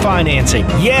 interest financing.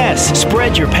 Yes,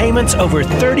 spread your payments over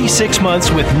 36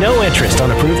 months with no interest on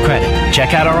approved credit.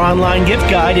 Check out our online gift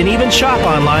guide and even shop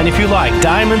online if you like.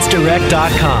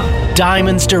 DiamondsDirect.com.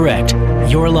 Diamonds Direct.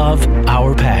 Your love,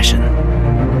 our passion.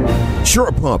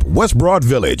 Sure Pump, West Broad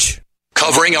Village.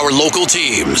 Covering our local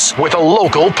teams with a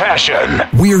local passion.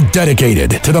 We're dedicated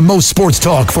to the most sports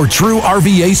talk for true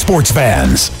RVA sports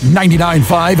fans.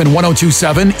 99.5 and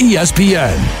 102.7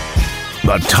 ESPN.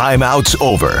 The timeout's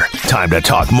over. Time to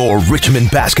talk more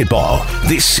Richmond basketball.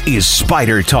 This is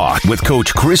Spider Talk with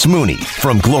Coach Chris Mooney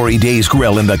from Glory Days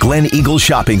Grill in the Glen Eagle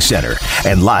Shopping Center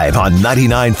and live on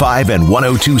 99.5 and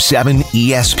 102.7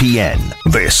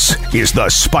 ESPN. This is the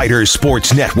Spider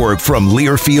Sports Network from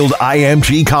Learfield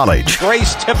IMG College.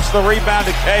 Grace tips the rebound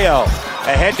to KO.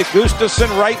 Ahead to Gustafson,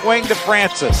 right wing to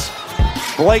Francis.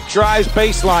 Blake drives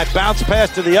baseline, bounce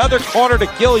pass to the other corner to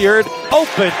Gilyard.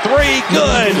 Open three,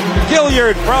 good.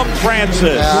 Gilyard from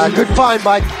Francis. Good find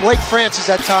by Blake Francis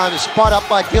that time. Spot up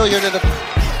by Gilyard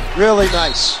and really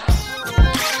nice.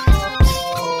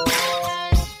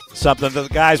 Something that the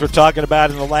guys were talking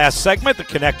about in the last segment, the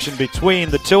connection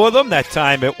between the two of them. That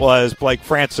time it was Blake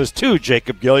Francis to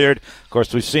Jacob Gilyard. Of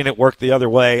course, we've seen it work the other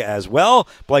way as well.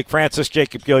 Blake Francis,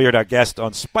 Jacob Gilyard, our guest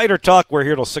on Spider Talk. We're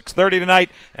here till 6:30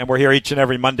 tonight, and we're here each and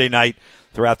every Monday night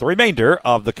throughout the remainder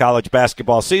of the college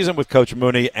basketball season with Coach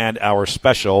Mooney and our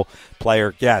special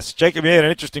player guests. Jacob, you made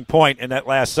an interesting point in that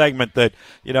last segment that,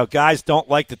 guys don't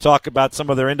like to talk about some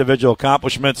of their individual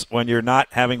accomplishments when you're not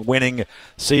having winning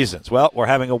seasons. Well, we're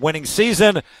having a winning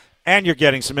season, and you're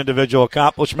getting some individual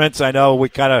accomplishments. I know we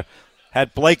kind of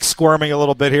had Blake squirming a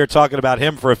little bit here, talking about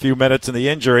him for a few minutes and the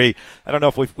injury. I don't know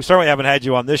if we certainly haven't had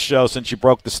you on this show since you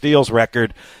broke the steals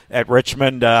record at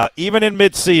Richmond, even in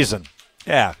midseason.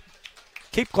 Yeah.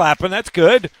 Keep clapping. That's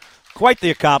good. Quite the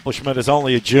accomplishment as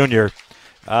only a junior.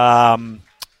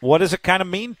 What does it kind of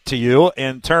mean to you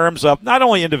in terms of not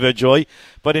only individually,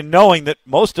 but in knowing that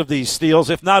most of these steals,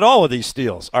 if not all of these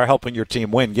steals, are helping your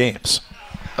team win games?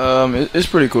 It's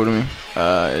pretty cool to me.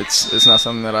 It's not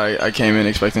something that I came in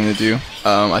expecting to do.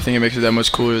 I think it makes it that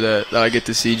much cooler that I get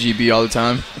to see GB all the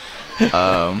time.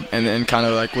 And then kind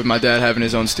of like with my dad having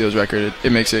his own steals record,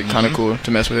 it makes it kind of cool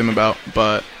to mess with him about.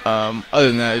 But other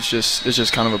than that, it's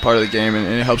just kind of a part of the game, and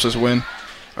it helps us win,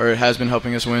 or it has been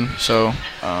helping us win. So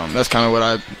that's kind of what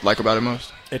I like about it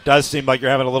most. It does seem like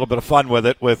you're having a little bit of fun with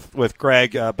it with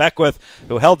Greg Beckwith,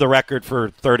 who held the record for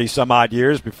 30-some-odd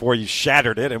years before you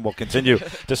shattered it and will continue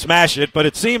to smash it. But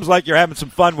it seems like you're having some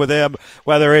fun with him,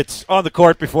 whether it's on the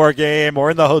court before a game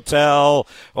or in the hotel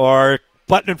or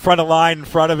button in front of line in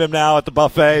front of him now at the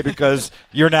buffet because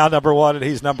you're now number one and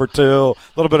he's number two.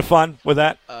 A little bit of fun with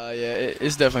that?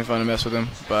 It's definitely fun to mess with him.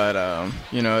 But,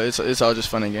 it's all just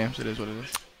fun and games. It is what it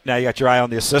is. Now you got your eye on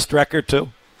the assist record, too?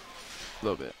 A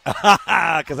little bit.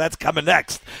 Because that's coming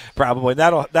next, probably.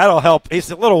 That'll help. He's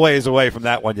a little ways away from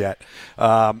that one yet.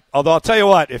 Although I'll tell you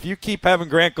what, if you keep having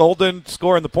Grant Golden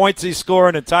scoring the points he's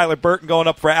scoring and Tyler Burton going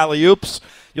up for alley-oops,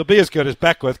 you'll be as good as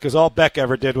Beckwith, because all Beck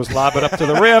ever did was lob it up to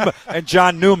the rim, and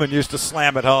John Newman used to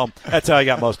slam it home. That's how he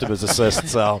got most of his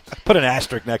assists. So put an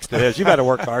asterisk next to his. You got to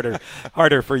work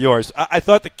harder for yours. I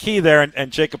thought the key there,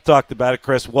 and Jacob talked about it,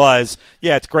 Chris, was,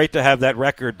 it's great to have that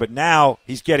record, but now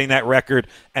he's getting that record,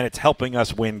 and it's helping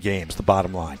us win games, the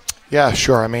bottom line. Yeah,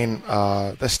 sure. I mean,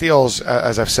 the steals,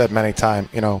 as I've said many times,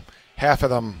 half of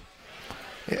them,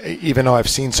 even though I've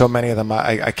seen so many of them,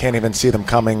 I can't even see them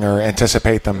coming or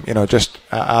anticipate them, just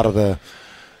out of the,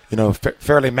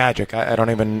 fairly magic. I don't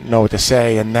even know what to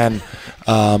say. And then,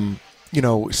 some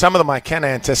of them I can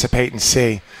anticipate and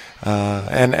see,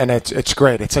 and it's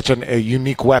great. It's such a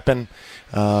unique weapon.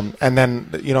 And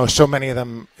then, so many of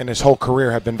them in his whole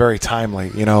career have been very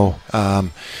timely,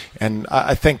 and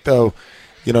I think, though,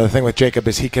 the thing with Jacob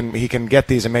is he can get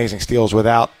these amazing steals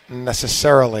without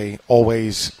necessarily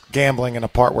always gambling in a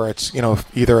part where it's,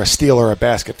 either a steal or a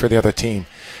basket for the other team.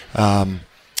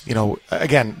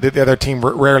 Again, the other team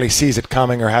rarely sees it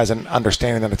coming or has an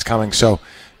understanding that it's coming. So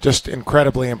just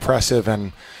incredibly impressive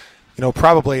and,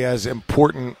 probably as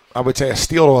important, I would say, a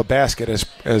steal to a basket as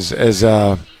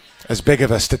big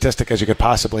of a statistic as you could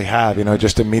possibly have,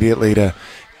 just immediately to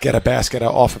get a basket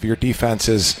off of your defense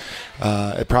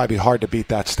it'd probably be hard to beat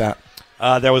that stat.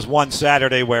 There was one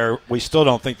Saturday where we still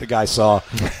don't think the guy saw.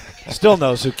 Still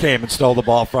knows who came and stole the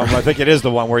ball from him. I think it is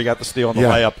the one where he got the steal and the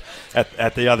layup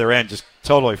at the other end, just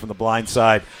totally from the blind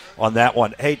side on that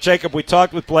one. Hey, Jacob, we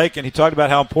talked with Blake, and he talked about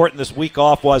how important this week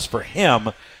off was for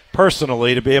him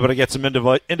personally to be able to get some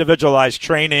individualized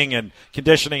training and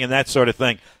conditioning and that sort of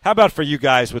thing. How about for you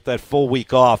guys with that full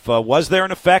week off? Was there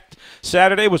an effect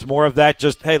Saturday? Was more of that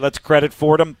just, hey, let's credit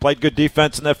Fordham, played good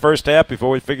defense in that first half before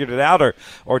we figured it out,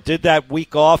 or did that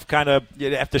week off kind of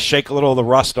you have to shake a little of the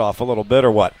rust off a little bit,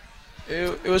 or what?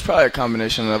 It was probably a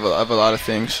combination of a lot of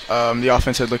things. The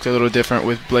offense had looked a little different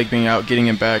with Blake being out, getting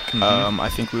him back. Mm-hmm. I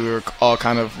think we were all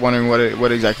kind of wondering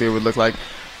what exactly it would look like.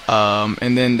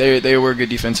 And then they were good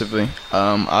defensively.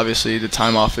 Obviously, the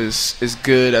time off is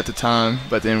good at the time,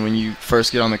 but then when you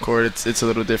first get on the court, it's a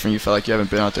little different. You feel like you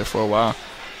haven't been out there for a while.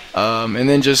 And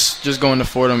then just going to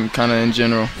Fordham kind of in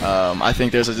general, I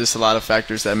think there's just a lot of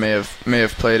factors that may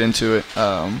have played into it.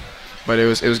 But it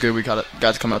was good. We got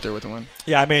to come out there with a win.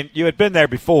 Yeah, I mean, you had been there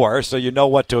before, so you know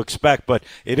what to expect, but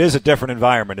it is a different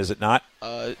environment, is it not?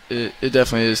 It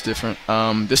definitely is different.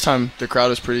 This time the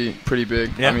crowd is pretty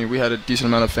big. Yeah. I mean, we had a decent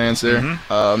amount of fans there.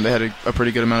 Mm-hmm. They had a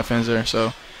pretty good amount of fans there,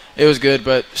 so it was good,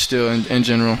 but still, in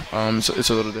general, it's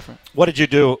a little different. What did you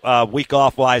do week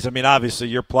off-wise? I mean, obviously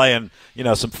you're playing,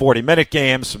 some 40-minute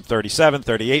games, some 37,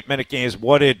 38-minute games.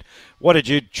 What did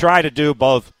you try to do,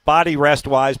 both body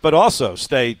rest-wise, but also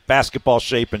stay basketball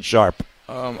shape and sharp?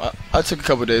 I took a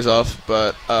couple of days off,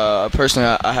 but personally,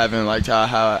 I haven't liked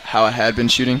how I had been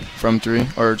shooting from three,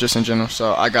 or just in general.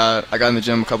 So I got in the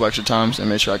gym a couple extra times and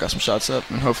made sure I got some shots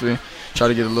up, and hopefully try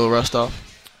to get a little rest off.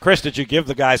 Chris, did you give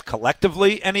the guys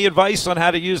collectively any advice on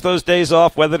how to use those days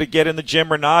off, whether to get in the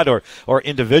gym or not, or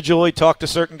individually talk to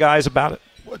certain guys about it?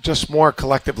 Just more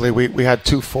collectively, we had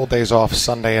 2 full days off,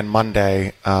 Sunday and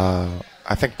Monday.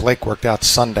 I think Blake worked out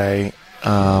Sunday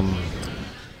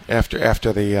after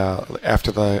the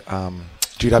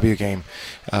GW game,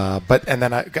 and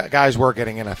then guys were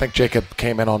getting in. I think Jacob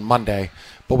came in on Monday,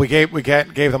 but we gave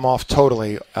them off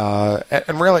totally,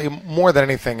 and really more than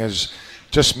anything is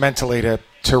just mentally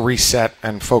to reset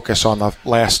and focus on the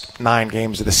last 9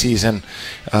 games of the season,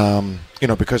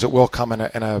 because it will come in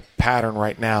a pattern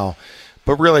right now.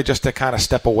 But really just to kind of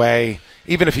step away,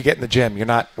 even if you get in the gym,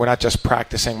 we're not just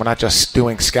practicing, we're not just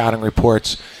doing scouting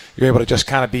reports. You're able to just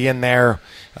kind of be in there,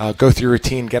 go through your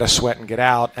routine, get a sweat and get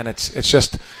out, and it's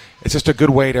just a good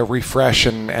way to refresh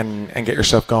and get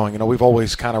yourself going. We've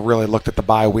always kind of really looked at the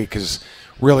bye week as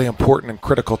really important and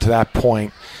critical to that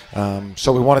point.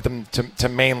 So we wanted them to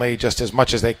mainly, just as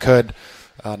much as they could,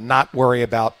 not worry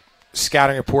about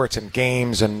scouting reports and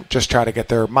games, and just try to get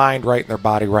their mind right and their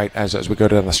body right as we go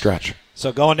down the stretch.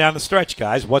 So going down the stretch,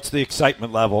 guys, what's the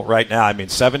excitement level right now? I mean,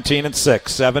 17-6,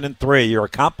 7-3. You're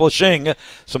accomplishing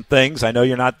some things. I know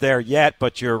you're not there yet,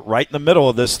 but you're right in the middle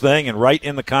of this thing and right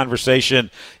in the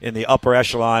conversation in the upper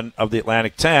echelon of the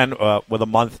Atlantic 10 with a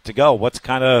month to go. What's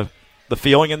kind of the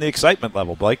feeling and the excitement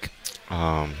level, Blake?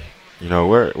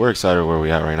 We're excited where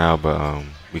we're at right now, but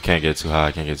we can't get too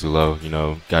high, can't get too low.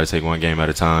 Got to take one game at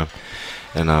a time.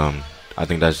 And I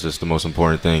think that's just the most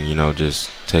important thing, just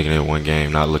taking it one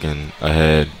game, not looking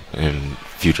ahead in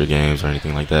future games or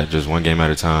anything like that. Just one game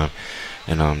at a time,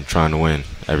 and trying to win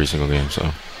every single game. So,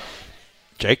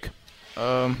 Jake?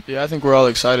 I think we're all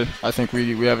excited. I think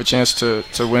we have a chance to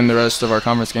win the rest of our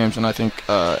conference games, and I think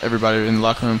everybody in the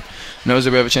locker room knows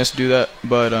that we have a chance to do that.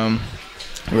 But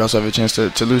we also have a chance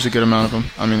to lose a good amount of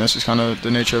them. I mean, that's just kind of the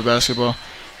nature of basketball.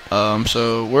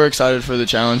 So we're excited for the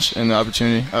challenge and the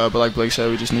opportunity. But like Blake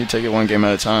said, we just need to take it one game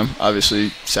at a time. Obviously,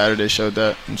 Saturday showed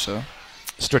that. And so,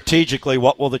 strategically,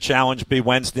 what will the challenge be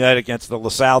Wednesday night against the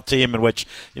LaSalle team, in which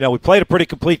we played a pretty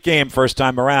complete game first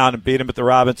time around and beat them at the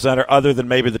Robins Center, other than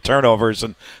maybe the turnovers,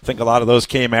 and I think a lot of those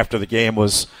came after the game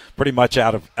was pretty much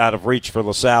out of reach for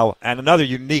LaSalle, and another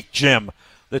unique gym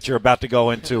that you're about to go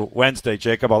into Wednesday.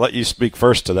 Jacob, I'll let you speak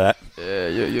first to that. Yeah,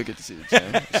 you'll get to see the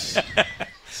gym.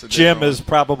 Jim is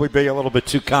probably being a little bit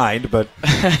too kind, but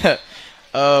I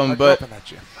grew up in that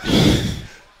gym.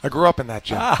 I grew up in that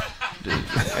gym.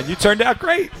 And you turned out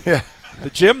great. Yeah. The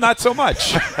gym, not so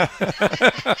much.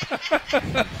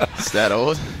 Is that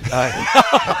old?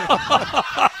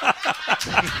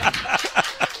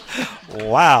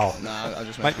 Wow. Nah,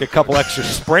 might be a couple extra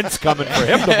sprints coming for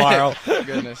him tomorrow.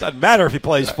 Doesn't matter if he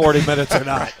plays 40 minutes or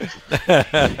not.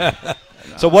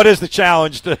 So what is the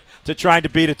challenge to trying to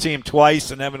beat a team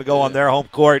twice and having to go on their home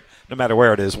court, no matter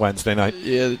where it is, Wednesday night?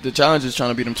 Yeah, the challenge is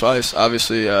trying to beat them twice.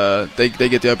 Obviously, they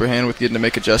get the upper hand with getting to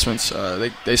make adjustments.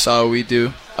 They saw what we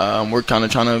do. We're kind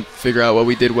of trying to figure out what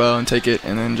we did well and take it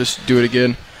and then just do it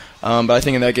again. But I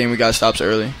think in that game we got stops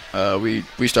early.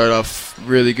 We started off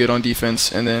really good on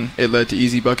defense, and then it led to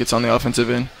easy buckets on the offensive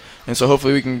end. And so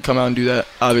hopefully we can come out and do that.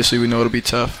 Obviously, we know it'll be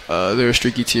tough. They're a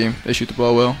streaky team. They shoot the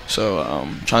ball well. So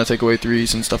trying to take away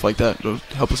threes and stuff like that, it'll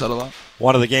help us out a lot.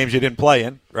 One of the games you didn't play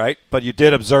in, right? But you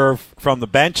did observe from the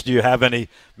bench. Do you have any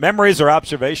memories or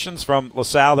observations from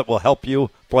LaSalle that will help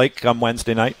you, Blake, come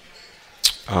Wednesday night?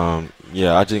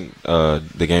 Yeah, I think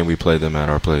the game we played them at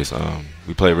our place,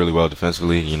 we played really well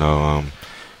defensively.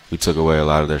 We took away a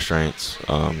lot of their strengths,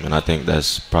 and I think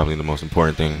that's probably the most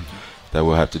important thing that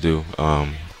we'll have to do.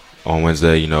 On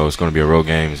Wednesday, it's going to be a road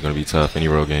game. It's going to be tough. Any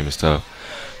road game is tough.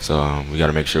 So we got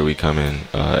to make sure we come in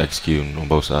executing on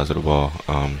both sides of the ball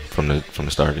from the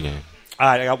start of the game. All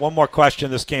right, I got one more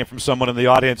question. This came from someone in the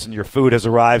audience, and your food has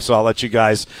arrived, so I'll let you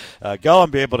guys go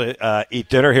and be able to eat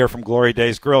dinner here from Glory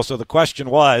Days Grill. So the question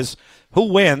was,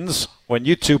 who wins when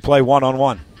you two play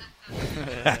one-on-one?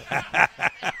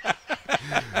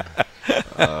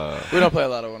 We don't play a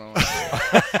lot of one-on-one.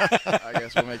 I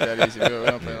guess we'll make that easy. We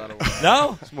don't play a lot of one-on-one.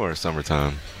 No? It's more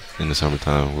summertime. In the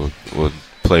summertime, we'll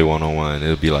play one-on-one.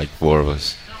 It'll be like 4 of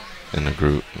us in the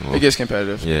group. It gets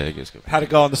competitive. Yeah, it gets competitive. How'd it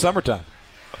go in the summertime?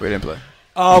 We didn't play.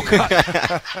 Oh,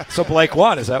 God. So Blake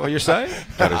won. Is that what you're saying?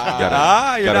 You're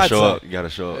gotta show up. You got to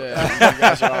show up. Yeah, you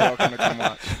guys are all welcome to come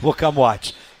watch. We'll come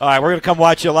watch. All right, we're going to come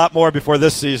watch you a lot more before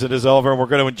this season is over, and we're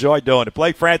going to enjoy doing it.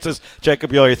 Blake Francis, Jacob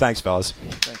Gilyard, thanks, fellas.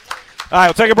 Thanks. All right,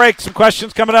 we'll take a break. Some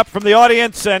questions coming up from the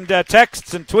audience and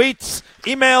texts and tweets,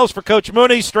 emails for Coach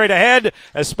Mooney straight ahead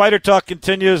as Spider Talk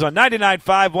continues on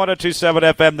 99.5,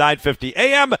 102.7 FM, 950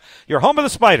 AM, your home of the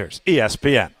Spiders,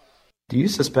 ESPN. Do you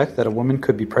suspect that a woman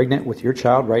could be pregnant with your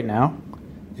child right now?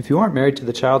 If you aren't married to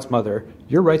the child's mother,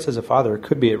 your rights as a father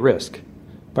could be at risk.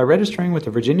 By registering with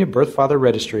the Virginia Birth Father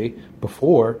Registry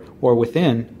before or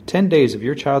within 10 days of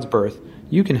your child's birth,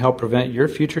 you can help prevent your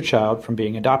future child from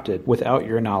being adopted without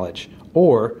your knowledge,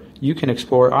 or you can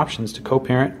explore options to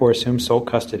co-parent or assume sole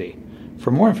custody.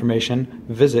 For more information,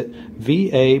 visit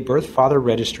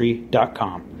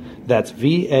vabirthfatherregistry.com. That's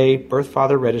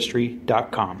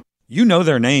vabirthfatherregistry.com. You know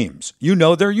their names. You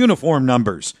know their uniform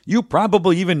numbers. You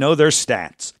probably even know their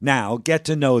stats. Now get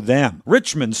to know them.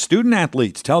 Richmond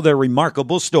student-athletes tell their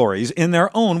remarkable stories in their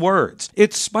own words.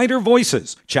 It's Spider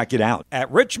Voices. Check it out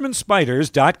at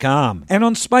richmondspiders.com and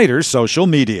on Spider's social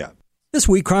media. This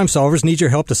week, Crime Solvers need your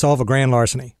help to solve a grand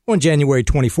larceny. On January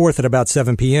 24th at about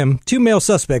 7 p.m., 2 male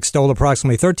suspects stole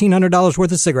approximately $1,300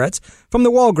 worth of cigarettes from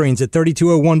the Walgreens at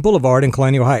 3201 Boulevard in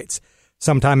Colonial Heights.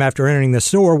 Sometime after entering the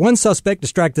store, one suspect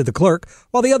distracted the clerk,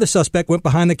 while the other suspect went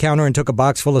behind the counter and took a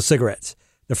box full of cigarettes.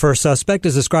 The first suspect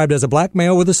is described as a black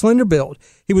male with a slender build.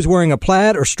 He was wearing a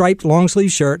plaid or striped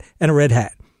long-sleeve shirt and a red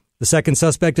hat. The second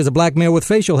suspect is a black male with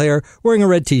facial hair wearing a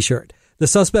red T-shirt. The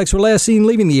suspects were last seen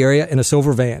leaving the area in a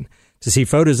silver van. To see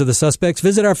photos of the suspects,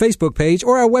 visit our Facebook page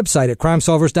or our website at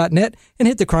crimesolvers.net and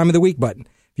hit the Crime of the Week button.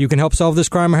 If you can help solve this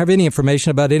crime or have any information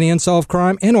about any unsolved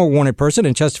crime and or wanted person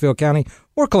in Chesterfield County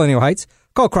or Colonial Heights,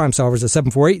 call Crime Solvers at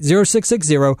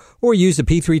 748-0660 or use the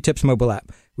P3 Tips mobile app.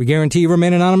 We guarantee you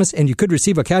remain anonymous and you could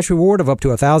receive a cash reward of up to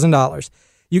 $1,000.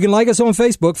 You can like us on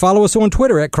Facebook, follow us on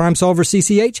Twitter at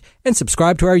CrimeSolversCCH, and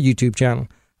subscribe to our YouTube channel.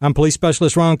 I'm Police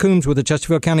Specialist Ron Coombs with the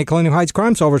Chesterfield County Colonial Heights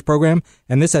Crime Solvers program,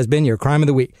 and this has been your Crime of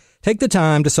the Week. Take the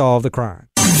time to solve the crime.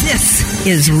 This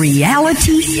is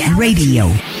Reality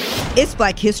Radio. It's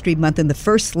Black History Month, and the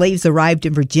first slaves arrived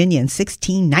in Virginia in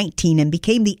 1619 and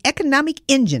became the economic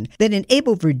engine that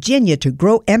enabled Virginia to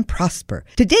grow and prosper.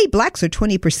 Today, blacks are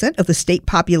 20% of the state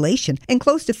population and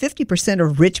close to 50%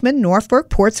 of Richmond, Norfolk,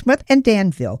 Portsmouth, and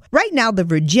Danville. Right now, the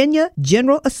Virginia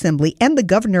General Assembly and the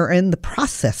governor are in the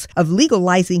process of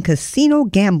legalizing casino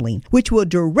gambling, which will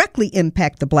directly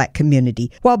impact the black community.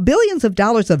 While billions of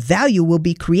dollars of value will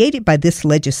be created by this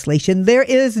legislation, there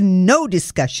is no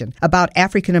discussion about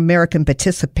African American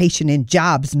participation in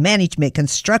jobs, management,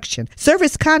 construction,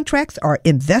 service contracts, or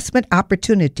investment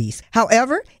opportunities.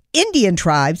 However, Indian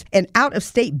tribes and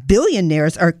out-of-state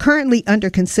billionaires are currently under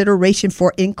consideration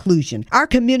for inclusion. Our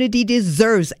community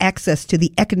deserves access to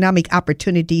the economic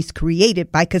opportunities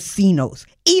created by casinos.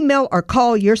 Email or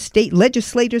call your state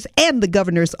legislators and the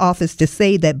governor's office to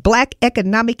say that black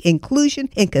economic inclusion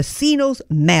in casinos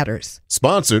matters.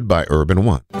 Sponsored by Urban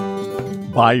One.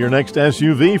 Buy your next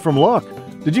SUV from Luck.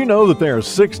 Did you know that there are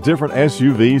 6 different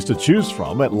SUVs to choose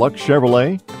from at Luck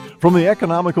Chevrolet? From the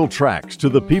economical Trax to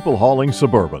the people-hauling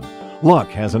Suburban, Luck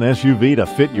has an SUV to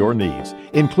fit your needs,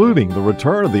 including the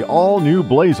return of the all-new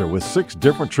Blazer with 6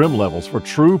 different trim levels for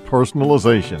true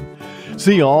personalization.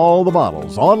 See all the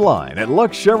models online at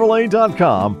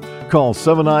luckchevrolet.com. Call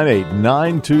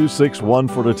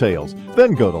 798-9261 for details.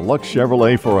 Then go to Luck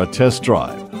Chevrolet for a test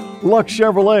drive. Luck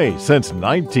Chevrolet since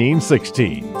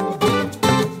 1916.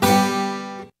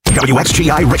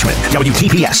 WXGI Richmond,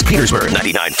 WTPS Petersburg,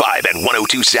 99.5 and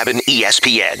 102.7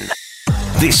 ESPN.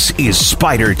 This is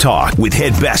Spider Talk with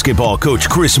head basketball coach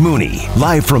Chris Mooney,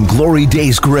 live from Glory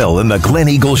Days Grill in the Glen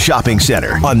Eagle Shopping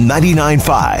Center on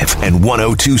 99.5 and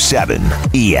 102.7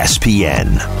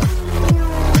 ESPN.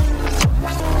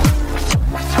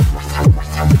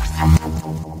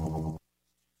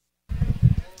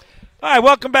 All right,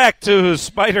 welcome back to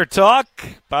Spider Talk.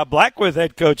 Bob Black with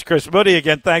head coach Chris Mooney.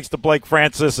 Again, thanks to Blake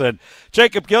Francis and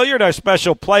Jacob Gilyard, our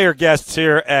special player guests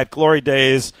here at Glory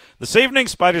Days this evening.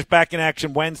 Spiders back in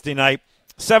action Wednesday night,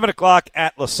 7 o'clock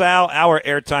at LaSalle. Our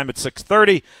airtime at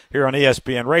 6:30 here on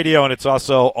ESPN Radio, and it's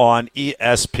also on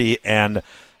ESPN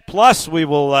Plus. We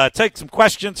will take some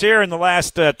questions here in the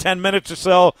last 10 minutes or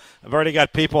so. I've already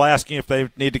got people asking if they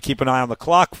need to keep an eye on the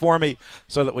clock for me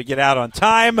so that we get out on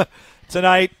time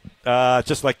tonight,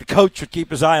 just like the coach would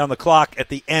keep his eye on the clock at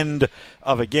the end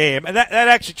of a game. And that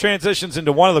actually transitions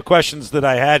into one of the questions that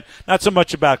I had, not so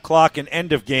much about clock and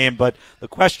end of game, but the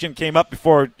question came up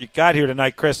before you got here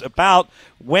tonight, Chris, about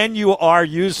when you are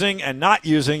using and not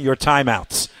using your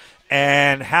timeouts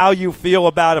and how you feel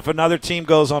about if another team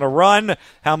goes on a run,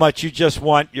 how much you just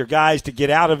want your guys to get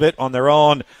out of it on their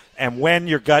own, and when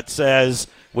your gut says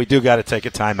we do got to take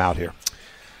a timeout here.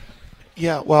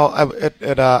 Yeah, well,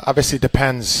 it obviously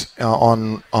depends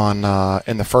on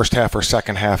in the first half or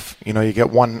second half. You know, you get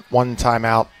one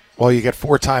timeout. Well, you get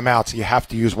 4 timeouts. You have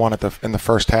to use one in the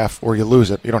first half, or you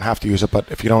lose it. You don't have to use it, but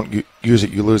if you don't use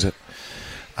it, you lose it.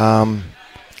 You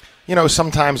know,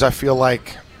 sometimes I feel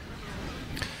like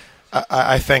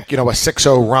I think, you know, a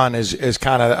 6-0 run is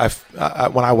kind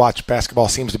of when I watch basketball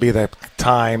seems to be the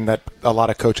time that a lot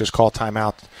of coaches call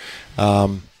timeout.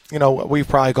 You know, we've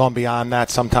probably gone beyond that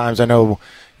sometimes. I know,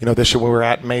 you know, this year we were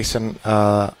at Mason.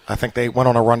 I think they went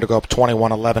on a run to go up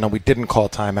 21-11, and we didn't call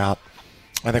timeout.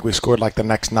 I think we scored like the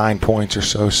next 9 points or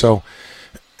so. So,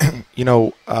 you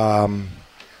know, a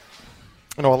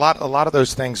lot of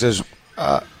those things is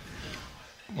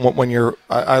when you're.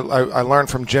 I learned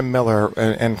from Jim Miller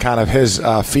and kind of his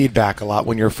feedback a lot.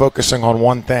 When you're focusing on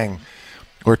one thing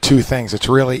or two things, it's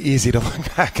really easy to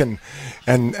look back and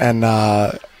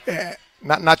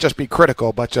not just be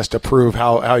critical, but just to prove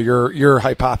how your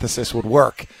hypothesis would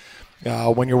work.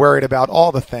 When you're worried about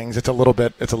all the things, it's a little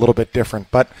bit different.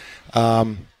 But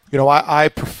you know, I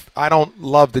don't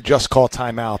love to just call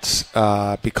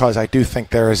timeouts because I do think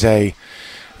there is a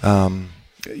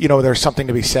you know, there's something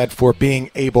to be said for being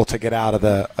able to get out of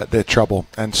the trouble.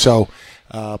 And so,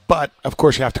 but of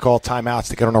course you have to call timeouts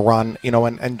to get on a run. You know,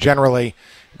 and generally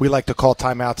we like to call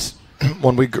timeouts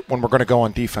when we're going to go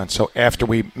on defense. So after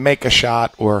we make a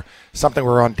shot or something,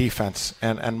 we're on defense,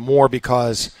 and more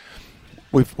because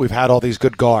we've had all these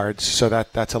good guards, so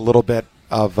that's a little bit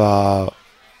of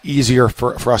easier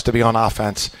for us to be on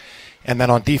offense, and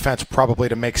then on defense probably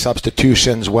to make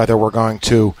substitutions, whether we're going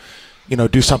to, you know,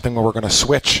 do something where we're going to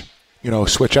switch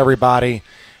everybody,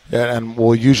 and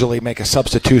we'll usually make a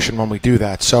substitution when we do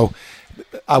that. So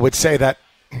I would say that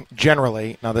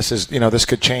generally, now this is, you know, this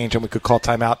could change and we could call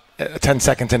timeout 10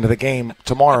 seconds into the game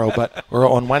tomorrow, but we're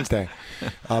on Wednesday.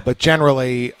 But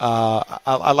generally,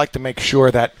 I like to make sure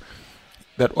that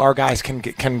our guys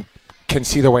can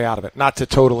see their way out of it. Not to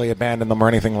totally abandon them or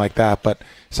anything like that, but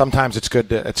sometimes it's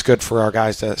good for our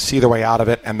guys to see their way out of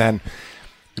it. And then,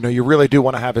 you know, you really do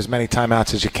want to have as many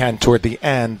timeouts as you can toward the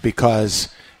end, because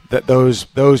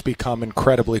those become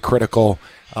incredibly critical.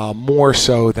 More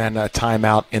so than a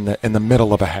timeout in the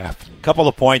middle of a half. A couple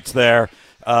of points there.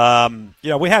 You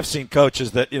know, we have seen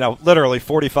coaches that, you know, literally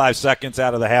 45 seconds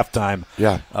out of the halftime,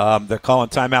 they're calling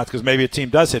timeouts because maybe a team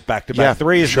does hit back-to-back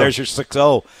threes. Sure. There's your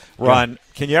 6-0 run. Yeah.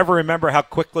 Can you ever remember how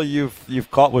quickly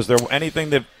you've called? Was there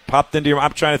anything that popped into your?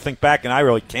 I'm trying to think back, and I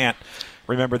really can't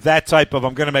remember that type of.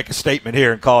 I'm going to make a statement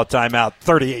here and call a timeout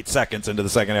 38 seconds into the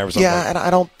second half. Or something. Yeah, and I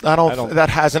don't. That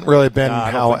hasn't really been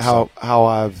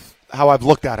how I've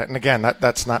looked at it. And again,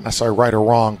 that's not necessarily right or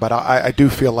wrong, but I do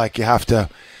feel like you have to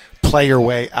play your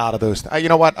way out of those. You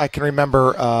know what? I can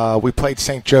remember we played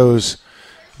St. Joe's.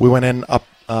 We went up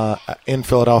in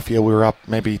Philadelphia. We were up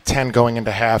maybe 10 going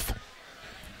into half.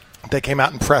 They came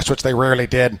out and pressed, which they rarely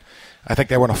did. I think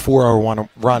they were on a 4-0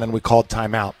 run, and we called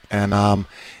timeout. And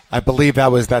I believe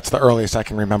that's the earliest I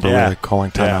can remember really calling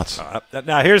timeouts. Yeah.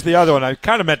 Now, here's the other one. I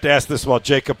kind of meant to ask this while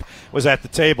Jacob was at the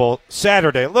table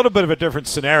Saturday. A little bit of a different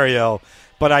scenario,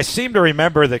 but I seem to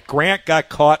remember that Grant got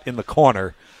caught in the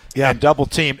corner and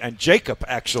double-teamed, and Jacob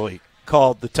actually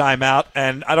called the timeout.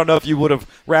 And I don't know if you would have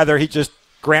rather he just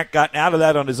Grant gotten out of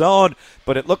that on his own,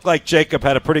 but it looked like Jacob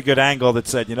had a pretty good angle that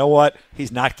said, you know what,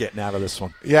 he's not getting out of this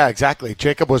one. Yeah, exactly.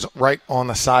 Jacob was right on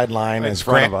the sideline as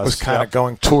Grant was kind of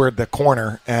going toward the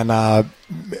corner and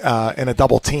in a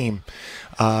double team.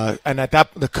 And at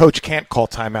that, the coach can't call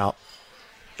timeout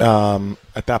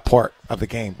at that part of the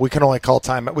game. We can only call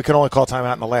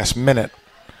timeout in the last minute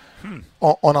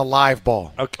on a live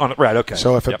ball. Okay.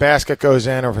 So if a basket goes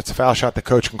in or if it's a foul shot, the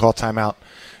coach can call timeout.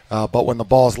 But when the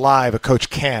ball's live, a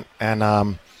coach can't.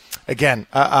 And again,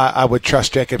 I would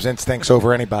trust Jacob's instincts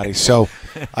over anybody. So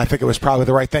I think it was probably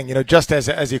the right thing. Just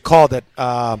as you called it,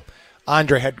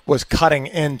 Andre was cutting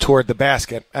in toward the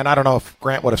basket. And I don't know if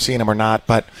Grant would have seen him or not,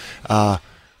 but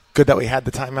good that we had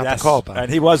the timeout to call.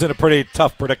 And he was in a pretty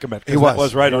tough predicament. He was. That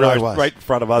was right in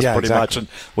front of us much. And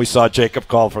we saw Jacob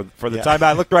call for the timeout.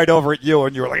 I looked right over at you,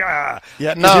 and you were like, ah.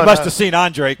 Yeah, no. You must have seen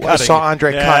Andre cutting. I saw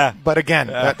Andre cut. But again,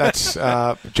 that's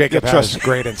Jacob has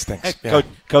great instincts.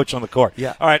 Coach on the court.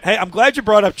 Yeah. All right. Hey, I'm glad you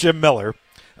brought up Jim Miller.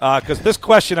 Because this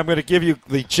question, I'm going to give you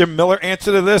the Jim Miller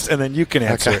answer to this, and then you can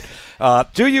answer it.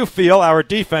 Do you feel our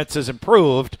defense has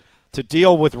improved to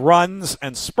deal with runs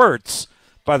and spurts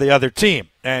by the other team?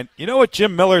 And you know what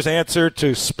Jim Miller's answer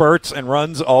to spurts and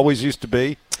runs always used to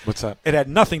be? What's that? It had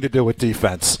nothing to do with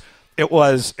defense. It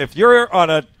was, if you're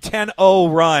on a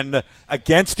 10-0 run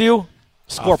against you,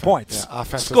 score points. Yeah,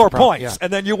 score points.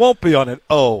 And then you won't be on an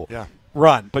 0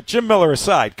 run. But Jim Miller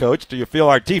aside, Coach, do you feel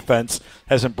our defense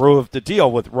has improved to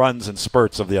deal with runs and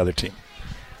spurts of the other team?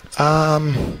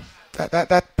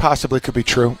 That possibly could be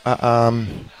true. That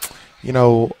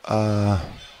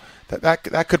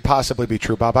could possibly be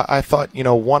true, Bob. I thought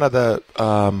one of the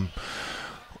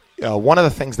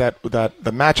things that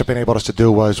the matchup enabled us to do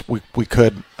was we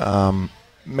could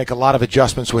make a lot of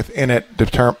adjustments within it,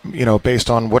 based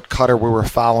on what cutter we were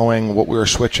following, what we were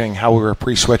switching, how we were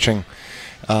pre-switching.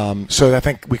 So I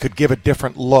think we could give a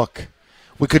different look.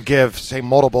 We could give, say,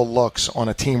 multiple looks on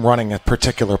a team running a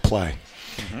particular play.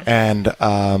 Mm-hmm. And,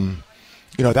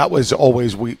 that was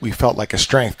always we felt like a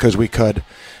strength because we could,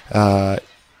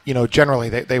 generally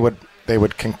they would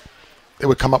come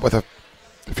up with a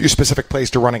few specific plays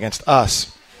to run against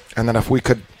us. And then if we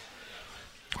could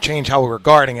change how we were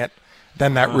guarding it,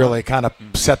 then that really kind of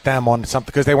set them on something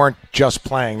because they weren't just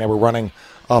playing. They were running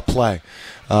a play.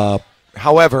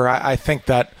 However, I think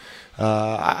that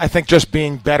just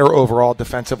being better overall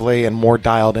defensively and more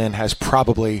dialed in has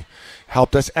probably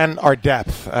helped us, and our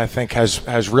depth I think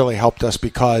has really helped us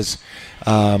because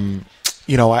I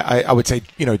would say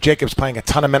Jacob's playing a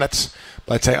ton of minutes,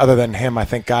 but I'd say other than him, I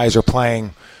think guys are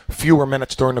playing fewer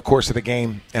minutes during the course of the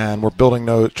game, and we're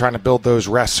trying to build those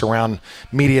rests around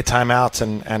media timeouts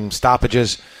and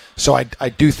stoppages. So I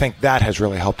do think that has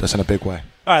really helped us in a big way.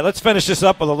 All right, let's finish this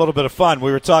up with a little bit of fun.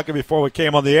 We were talking before we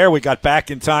came on the air. We got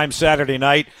back in time Saturday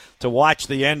night to watch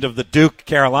the end of the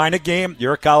Duke-Carolina game.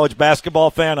 You're a college basketball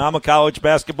fan. I'm a college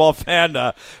basketball fan.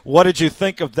 What did you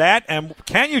think of that? And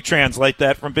can you translate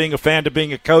that from being a fan to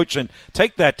being a coach and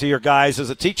take that to your guys as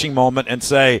a teaching moment and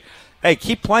say, hey,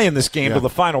 keep playing this game to the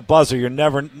final buzzer. You're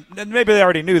never – maybe they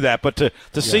already knew that, but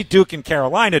to see Duke and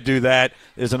Carolina do that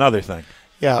is another thing.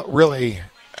 Yeah, really –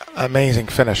 amazing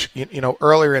finish.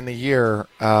 Earlier in the year,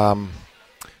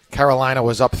 Carolina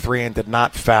was up 3 and did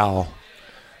not foul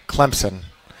Clemson.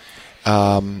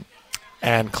 And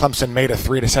Clemson made a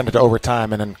 3 to send it to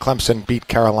overtime, and then Clemson beat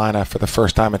Carolina for the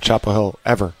first time at Chapel Hill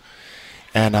ever.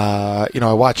 And,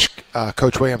 I watched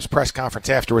Coach Williams' press conference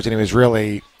afterwards, and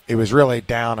he was really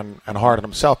down and hard on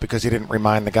himself because he didn't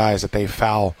remind the guys that they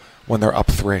foul when they're up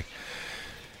 3.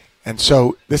 And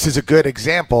so this is a good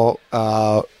example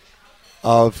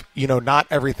of not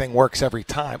everything works every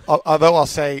time. Although I'll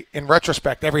say, in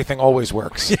retrospect, everything always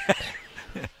works.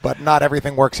 But not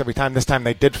everything works every time. This time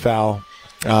they did foul,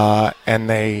 and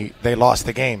they lost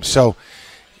the game. So,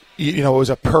 it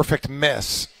was a perfect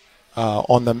miss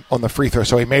on the free throw.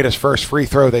 So he made his first free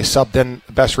throw. They subbed in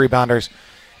the best rebounders,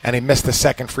 and he missed the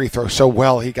second free throw so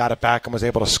well he got it back and was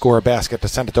able to score a basket to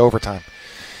send it to overtime.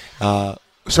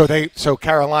 So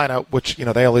Carolina, which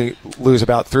they only lose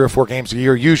about 3 or 4 games a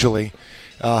year usually,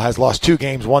 has lost 2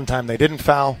 games. One time they didn't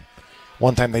foul,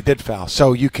 one time they did foul.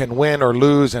 So you can win or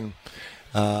lose, and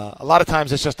a lot of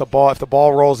times it's just a ball. If the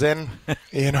ball rolls in,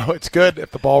 it's good. If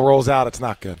the ball rolls out, it's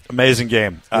not good. Amazing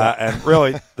game, and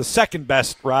really the second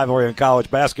best rivalry in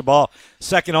college basketball,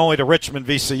 second only to Richmond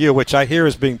VCU, which I hear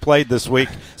is being played this week.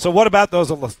 So what about those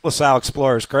LaSalle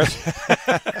Explorers, Chris?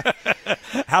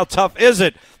 How tough is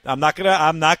it I'm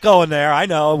not going there. I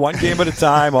know, one game at a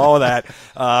time, all of that.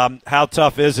 How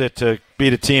tough is it to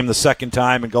beat a team the second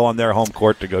time and go on their home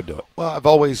court to go do it?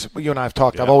 Well, you and I have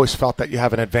talked. Yeah. I've always felt that you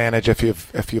have an advantage if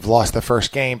you've lost the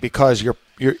first game, because you're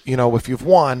if you've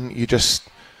won,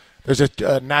 there's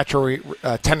a natural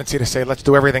tendency to say, let's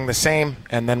do everything the same,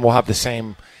 and then we'll have the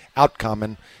same outcome.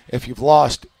 And if you've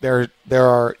lost, you're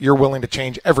willing to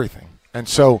change everything. And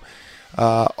so,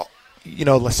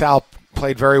 LaSalle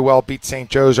played very well, beat St.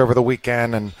 Joe's over the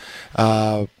weekend, and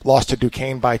lost to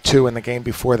Duquesne by 2 in the game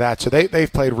before that. So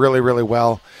they've played really, really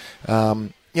well. I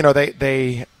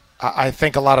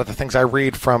think a lot of the things I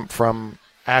read from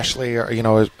Ashley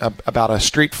are, about a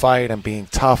street fight and being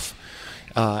tough.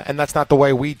 And that's not the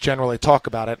way we generally talk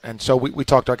about it. And so we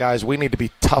talk to our guys, we need to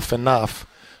be tough enough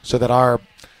so that our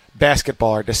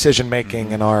basketball, our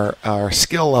decision-making, and our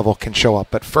skill level can show up.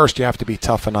 But first you have to be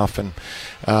tough enough. And,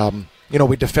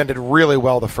 we defended really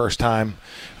well the first time.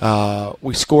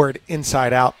 We scored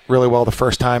inside out really well the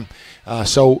first time.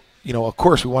 So, of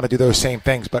course we want to do those same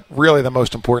things. But really the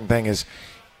most important thing is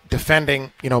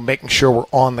defending, making sure we're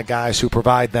on the guys who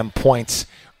provide them points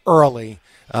early,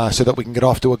 so that we can get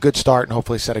off to a good start and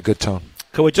hopefully set a good tone.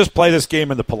 Could we just play this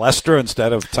game in the Palestra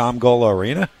instead of Tom Gola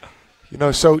Arena?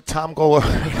 So Tom Gola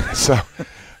Arena. So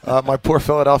my poor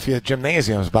Philadelphia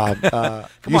gymnasiums, Bob.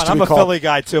 Come on, I'm a Philly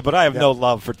guy too, but I have no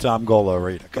love for Tom Gola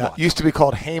Arena. Come on. It used to be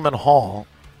called Heyman Hall,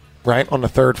 right, on the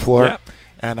third floor. Yeah.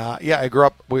 And, I grew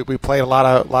up, we played a lot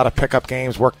of pickup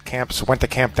games, worked camps, went to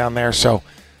camp down there, so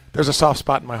there's a soft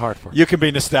spot in my heart for it. You can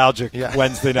be nostalgic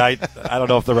Wednesday night. I don't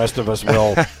know if the rest of us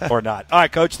will or not. All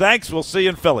right, Coach, thanks. We'll see you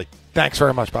in Philly. Thanks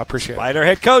very much, Bob. Appreciate it. Spider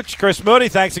head coach Chris Mooney,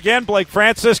 thanks again. Blake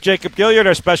Francis, Jacob Gilyard,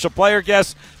 our special player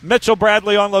guest. Mitchell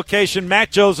Bradley on location. Matt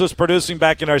Josephs producing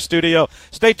back in our studio.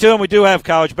 Stay tuned. We do have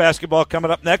college basketball coming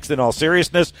up next. In all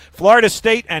seriousness, Florida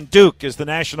State and Duke is the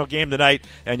national game tonight,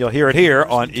 and you'll hear it here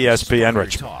on ESPN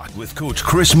Richmond. Talk with Coach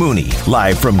Chris Mooney,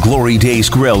 live from Glory Days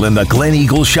Grill in the Glen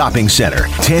Eagle Shopping Center,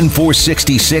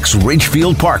 10466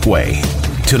 Ridgefield Parkway.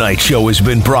 Tonight's show has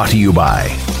been brought to you by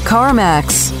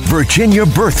CarMax, Virginia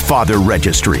Birth Father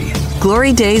Registry,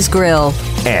 Glory Days Grill,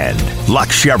 and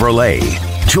Lux Chevrolet.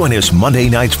 Join us Monday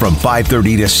nights from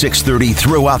 5:30 to 6:30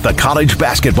 throughout the college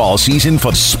basketball season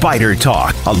for Spider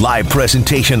Talk, a live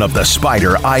presentation of the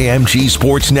Spider IMG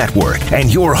Sports Network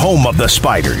and your home of the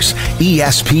Spiders,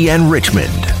 ESPN Richmond.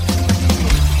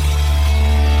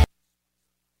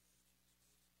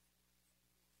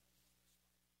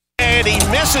 And he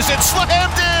misses it,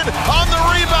 slammed in on the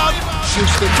rebound.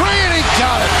 Shoots the three, and he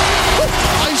got it.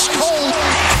 Ice cold.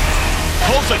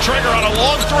 Pulls the trigger on a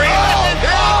long three.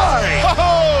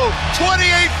 Oh,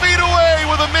 28 feet away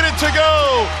with a minute to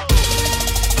go.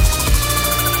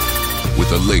 With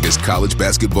the latest college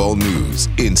basketball news,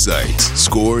 insights,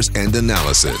 scores, and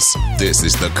analysis, this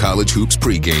is the College Hoops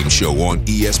pregame show on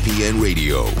ESPN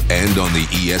Radio and on the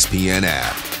ESPN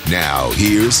app. Now,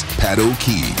 here's Pat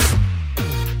O'Keefe.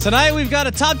 Tonight we've got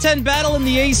a top 10 battle in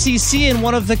the ACC in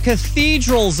one of the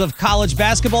cathedrals of college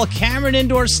basketball, Cameron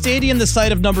Indoor Stadium, the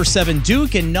site of number 7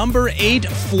 Duke and number 8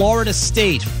 Florida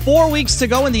State. 4 weeks to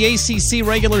go in the ACC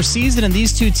regular season, and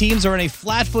these two teams are in a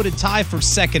flat-footed tie for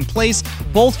second place,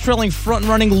 both trailing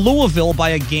front-running Louisville by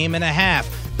a game and a half.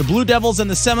 The Blue Devils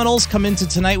and the Seminoles come into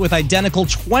tonight with identical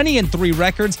 20-3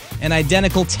 records and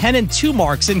identical 10-2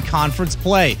 marks in conference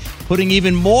play. Putting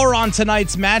even more on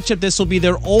tonight's matchup, this will be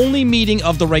their only meeting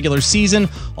of the regular season,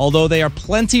 although they are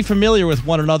plenty familiar with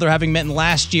one another, having met in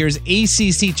last year's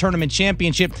ACC Tournament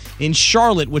Championship in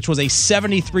Charlotte, which was a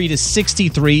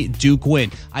 73-63 Duke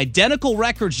win. Identical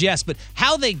records, yes, but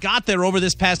how they got there over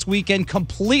this past weekend,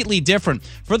 completely different.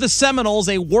 For the Seminoles,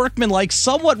 a workmanlike,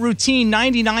 somewhat routine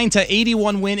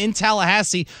 99-81 win in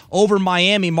Tallahassee over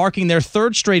Miami, marking their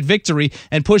third straight victory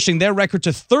and pushing their record to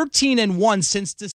 13-1 since